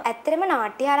 මම ඇත්තටම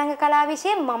නාට්‍ය ආරංග කලාව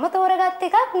විෂය මම තෝරගත්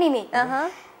එකක් නෙමෙයි.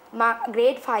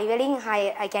 grade 5 වලින්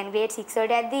 6 I can grade 6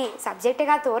 වලට යද්දි subject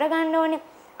එකක් තෝරගන්න ඕනේ.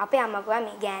 අපේ අම්මා කිව්වා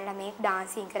මේ ගෑන් ළමෙක්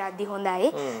ඩාන්සින් කරද්දි හොඳයි.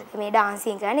 මේ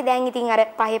ඩාන්සින් කරන්නේ දැන් ඉතින් අර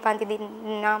පහේ පන්ති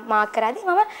මාක් කරද්දි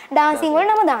මම ඩාන්සින් වල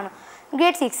නම දානවා.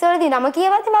 grade 6 වලදී නම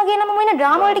කියවද්දි මගේ නම මොන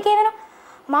ඩ්‍රාමා වලට කියවෙනවා.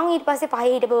 මං ඊට පස්සේ පහේ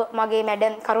හිටපු මගේ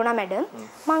මැඩම් කරුණා මැඩම්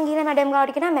මං ගිහලා මැඩම්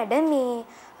ගාවට කියනවා මැඩම් මේ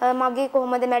මගේ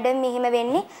කොහොමද මැඩම් මෙහෙම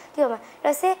වෙන්නේ කිව්වම ඊට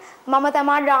පස්සේ මම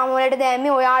තමයි ඩ්‍රාමා වලට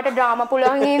දැම්මේ ඔයාට ඩ්‍රාමා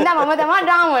පුළුවන් හින්දා මම තමයි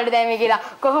ඩ්‍රාමා වලට දැම්මේ කියලා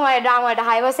කොහොමද ඩ්‍රාමා වලට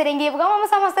 6 වසරෙන් ගියපු ගමන් මම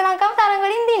සමස්ත ලංකාව තරඟ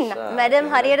වලින් දින්නා මැඩම්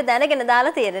හරියට දැනගෙන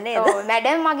දාලා තියෙන නේද ඔව්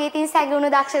මැඩම් මගේ තියෙන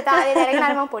සැඟුණු දක්ෂතාවය දැනගෙන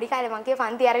අර මම පොඩි කාලේ මං කිය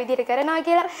පන්ති අර විදිහට කරනවා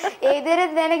කියලා ඒ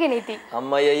විදිහට දැනගෙන ඉති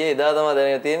අම්මයි අයියේ එදා තමයි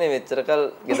දැනගෙන තියෙන්නේ මෙච්චරකල්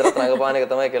ගෙදරත් රඟපාන එක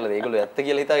තමයි කියලා. ඒගොල්ලෝ ඇත්ත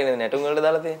කියලා හිතාගෙන නැටුම් වලට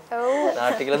දාලා තියෙන්නේ. ඔව්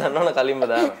නාට්‍ය කියලා දන්නවනේ කලින්ම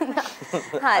දානවා.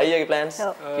 අයියාගේ ප්ලෑන්ස්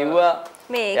කිව්වා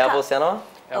මේ එයාපෝස් යනවා.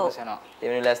 එයාපෝස් යනවා. ඒ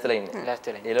වෙනුවෙන් ලෑස්තිලා ඉන්නේ.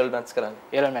 ලෑස්තිලා. ඒ ලෙවල් මැත්ස් කරන්නේ.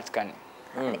 ඒ ලෙවල් මැත්ස් කරන්නේ.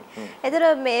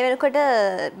 එතන මේ වෙනකොට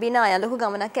බිනාය ලොකු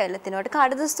ගමනක් ඇවිල්ලා තිනවට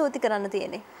කාටද ස්තුති කරන්න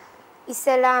තියෙන්නේ?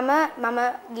 ඉස්සෙල්ලාම මම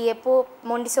ගියපු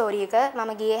මොන්ටිසෝරි එක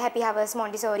මම ගියේ හැපි හවර්ස්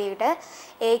මොන්ටිසෝරි එකට.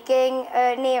 ඒකෙන්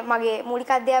නේ මගේ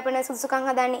මූලික අධ්‍යාපන සුදුසුකම්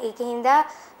හදන්නේ. ඒකින්ද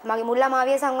මගේ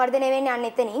මුල්ලාමාවිය සංවර්ධනය වෙන්නේ අන්න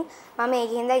එතනින්. මම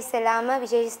ඒකින්ද ඉස්සෙල්ලාම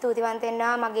විශේෂ ස්තුතිවන්ත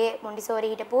වෙනවා මගේ මොන්ටිසෝරි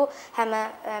හිටපු හැම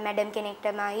මැඩම්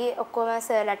කෙනෙක්ටමයි ඔක්කොම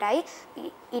සර්ලටයි.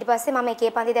 ඊට පස්සේ මම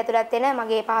එකේ පන්තියට ඇතුළත් වෙන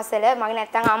මගේ පාසල මගේ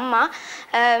නැත්තම් අම්මා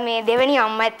මේ දෙවෙනි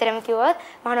අම්මා ඇත්තරම කිව්වොත්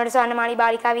මහනුවර ස්වර්ණමාලි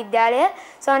බාලිකා විද්‍යාලය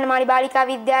ස්වර්ණමාලි බාලිකා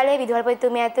විද්‍යාලයේ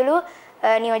විදුහල්පතිතුමිය ඇතුළු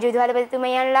නියෝජ්‍ය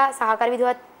විදුහල්පතිතුමියන්ලා සහකාර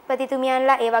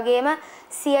විදුහල්පතිතුමියන්ලා ඒ වගේම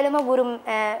සියලුම ගුරු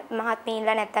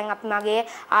මහත්මීන්ලා නැත්තම් අපි මගේ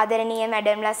ආදරණීය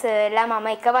මැඩම්ලා සර්ලා මම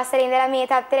එක වසරේ ඉඳලා මේ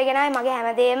තත්ත්වයට ගෙනාවේ මගේ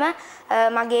හැමදේම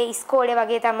මගේ ඉස්කෝලේ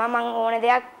වගේ තමයි මම ඕන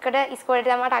දෙයක්කට ඉස්කෝලේට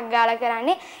තමයි ටක් ගාලා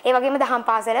කරන්නේ ඒ වගේම දහම්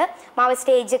පාසල මාව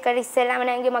ස්ටේජ් එකට ඉස්සෙල්ලාම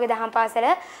නැංගියේ මගේ දහම් පාසල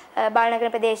බාලනගර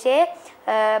ප්‍රදේශයේ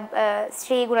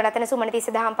ශ්‍රී ගුණරත්න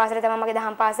සුමනතිස්ස දහම් පාසල තමයි මගේ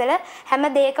දහම් පාසල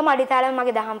හැම දෙයකම අඩිතාලම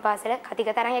මගේ දහම් පාසල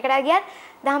කතික තරඟයකට ගියත්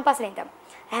දහම් පාසලෙන් තමයි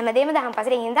හැමදේම දහම්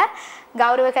පාසලෙන් ඉඳලා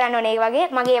ගෞරව කරන්න ඕනේ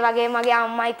ඒ වගේ මගේ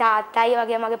අම්මයි තාත්තයි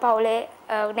වගේ මගේ පවුලේ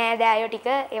නෑදෑයෝ ටික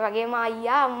ඒ වගේම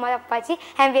අයියා අම්මා අප්පච්චි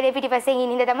හැම වෙලේ පිටිපස්සෙන්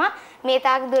ඉන්න තමයි මේ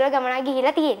තාක් දුර ගමනක්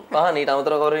ගිහිලා තියෙන්නේ. පහන් ඊට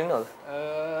අමතරව කවුරු ඉන්නවද?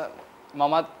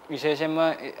 මමත් විශේෂයෙන්ම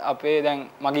අපේ දැන්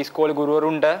මගේ ඉස්කෝලේ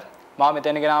ගුරුවරුන්ට මම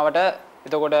මෙතන ගෙනාවට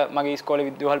එතකොට මගේ ඉස්කෝලේ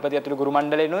විද්‍යාලපති ඇතුළු ගුරු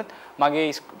මණ්ඩලෙනුත් මගේ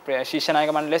ශිෂ්‍ය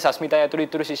නායක මණ්ඩලයේ සස්මිතා ඇතුළු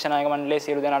ඉතුරු ශිෂ්‍ය නායක මණ්ඩලයේ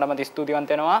සියලු දෙනාටම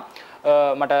ස්තුතිවන්ත වෙනවා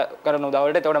මට කරන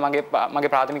උදව්වලට. එතකොට මගේ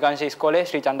ප්‍රාථමික අංශයේ ඉස්කෝලේ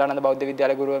ශ්‍රී චන්ද්‍රානන්ද බෞද්ධ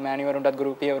විද්‍යාලයේ ගුරු මෑණිවරුන්ටත්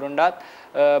ගුරු පියවරුන්ටත්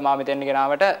මම මෙතෙන්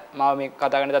ගෙනාවට මම මේ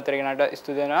කතා කරන තත්ත්වයට ගෙනාවට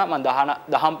ස්තුති වෙනවා. මම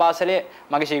දහම් පාසලේ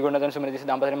මගේ ශ්‍රී ගුණරත්න සුමනතිස්ස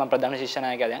දහම් පාසලේ මම ප්‍රධාන ශිෂ්‍ය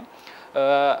නායකයා දැන්.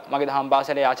 මගේ දහම්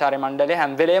පාසලේ ආචාර්ය මණ්ඩලය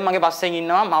හැම වෙලේම මගේ පස්සෙන්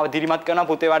ඉන්නවා මාව දිරිමත් කරනවා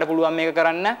පුතේ වාට පුළුවන් මේක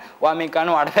කරන්න ඔයා මේක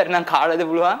කරනවා වාට බැරි නම් කාටද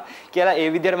පුළුවන් කියලා ඒ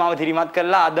විදිහට මාව දිරිමත්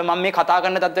කරලා අද මම මේ කතා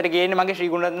කරන තත්ත්වයට ගේන්නේ මගේ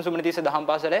ශ්‍රී ගුණරත්න සුමනතිස්ස දහම්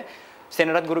පාසලේ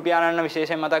සෙනරත් ගුරු පියාණන්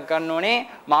විශේෂයෙන් මතක් කරන්න ඕනේ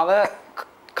මාව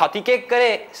කතිකෙක්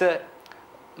කරේ සර්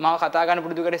මාව කතා ගන්න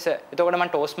පුරුදු කරේ සර්. එතකොට මම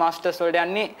ටෝස් මාස්ටර්ස් වලට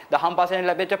යන්නේ දහම් පාසලෙන්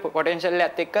ලැබෙච්ච පොටෙන්ෂල්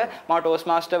එකත් එක්ක මම ටෝස්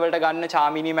මාස්ටර් වලට ගන්න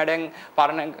චාමිනී මැඩම්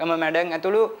පරණගම මැඩම්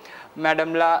ඇතුළු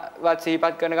මැඩම්ලාවත්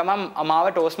සිහිපත් කරන ගමන්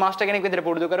මාව ටෝස් මාස්ටර් කෙනෙක් විදිහට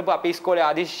පුරුදු කරපු අපි ඉස්කෝලේ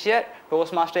ආදිශ්‍ය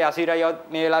ටෝස් මාස්ටර් යසීර අයියවත්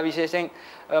මේ වෙලාව විශේෂයෙන්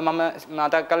මම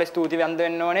මතක් කරලා ස්තුති වන්ද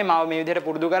වෙන්න ඕනේ මාව මේ විදිහට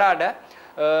පුරුදු කරාට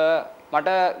මට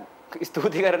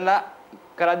ස්තුති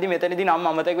කරද්දි මෙතනදී නම්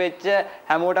අමතක වෙච්ච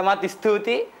හැමෝටමත්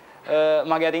ස්තුති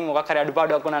මගේ අතින් මොකක් හරි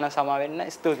අඩුපාඩුවක් වුණා නම් සමා වෙන්න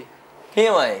ස්තුතියි.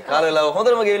 එහෙමයි. කාල වේලාව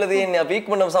හොඳටම ගෙවිලා තියෙන්නේ. අපි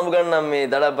ඉක්මනටම සමුගන්නම් මේ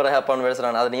දඩබ්බරයි හපන්නු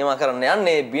වැඩසටහන. අද නියම කරන්න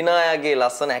යන්නේ බිනායාගේ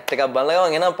ලස්සන ඇක්ට් එකක් බලන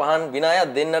ගමන් එනම් පහන් බිනායා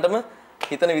දෙන්නටම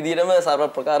හිතන විදිහටම සර්ව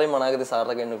ප්‍රකාරයෙන් මනාගතේ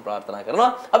සාර්ථක වෙන්න ප්‍රාර්ථනා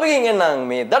කරනවා. අපි ගින් එන්නම්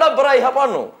මේ දඩබ්බරයි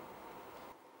හපන්නු.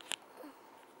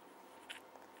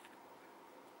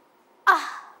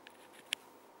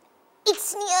 It's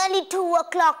nearly 2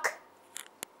 o'clock.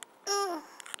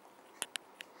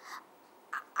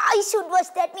 I should watch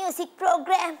that music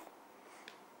program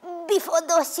before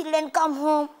those children come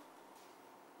home.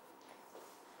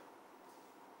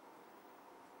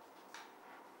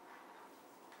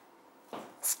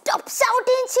 Stop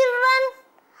shouting, children!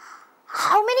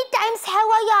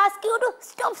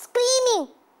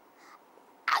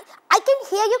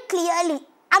 hear you clearly.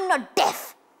 I'm not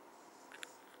deaf.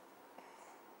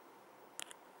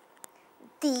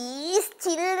 These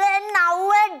children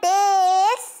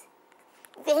nowadays,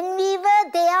 when we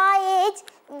were their age,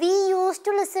 we used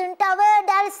to listen to our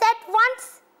adults at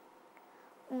once.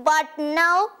 But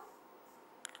now,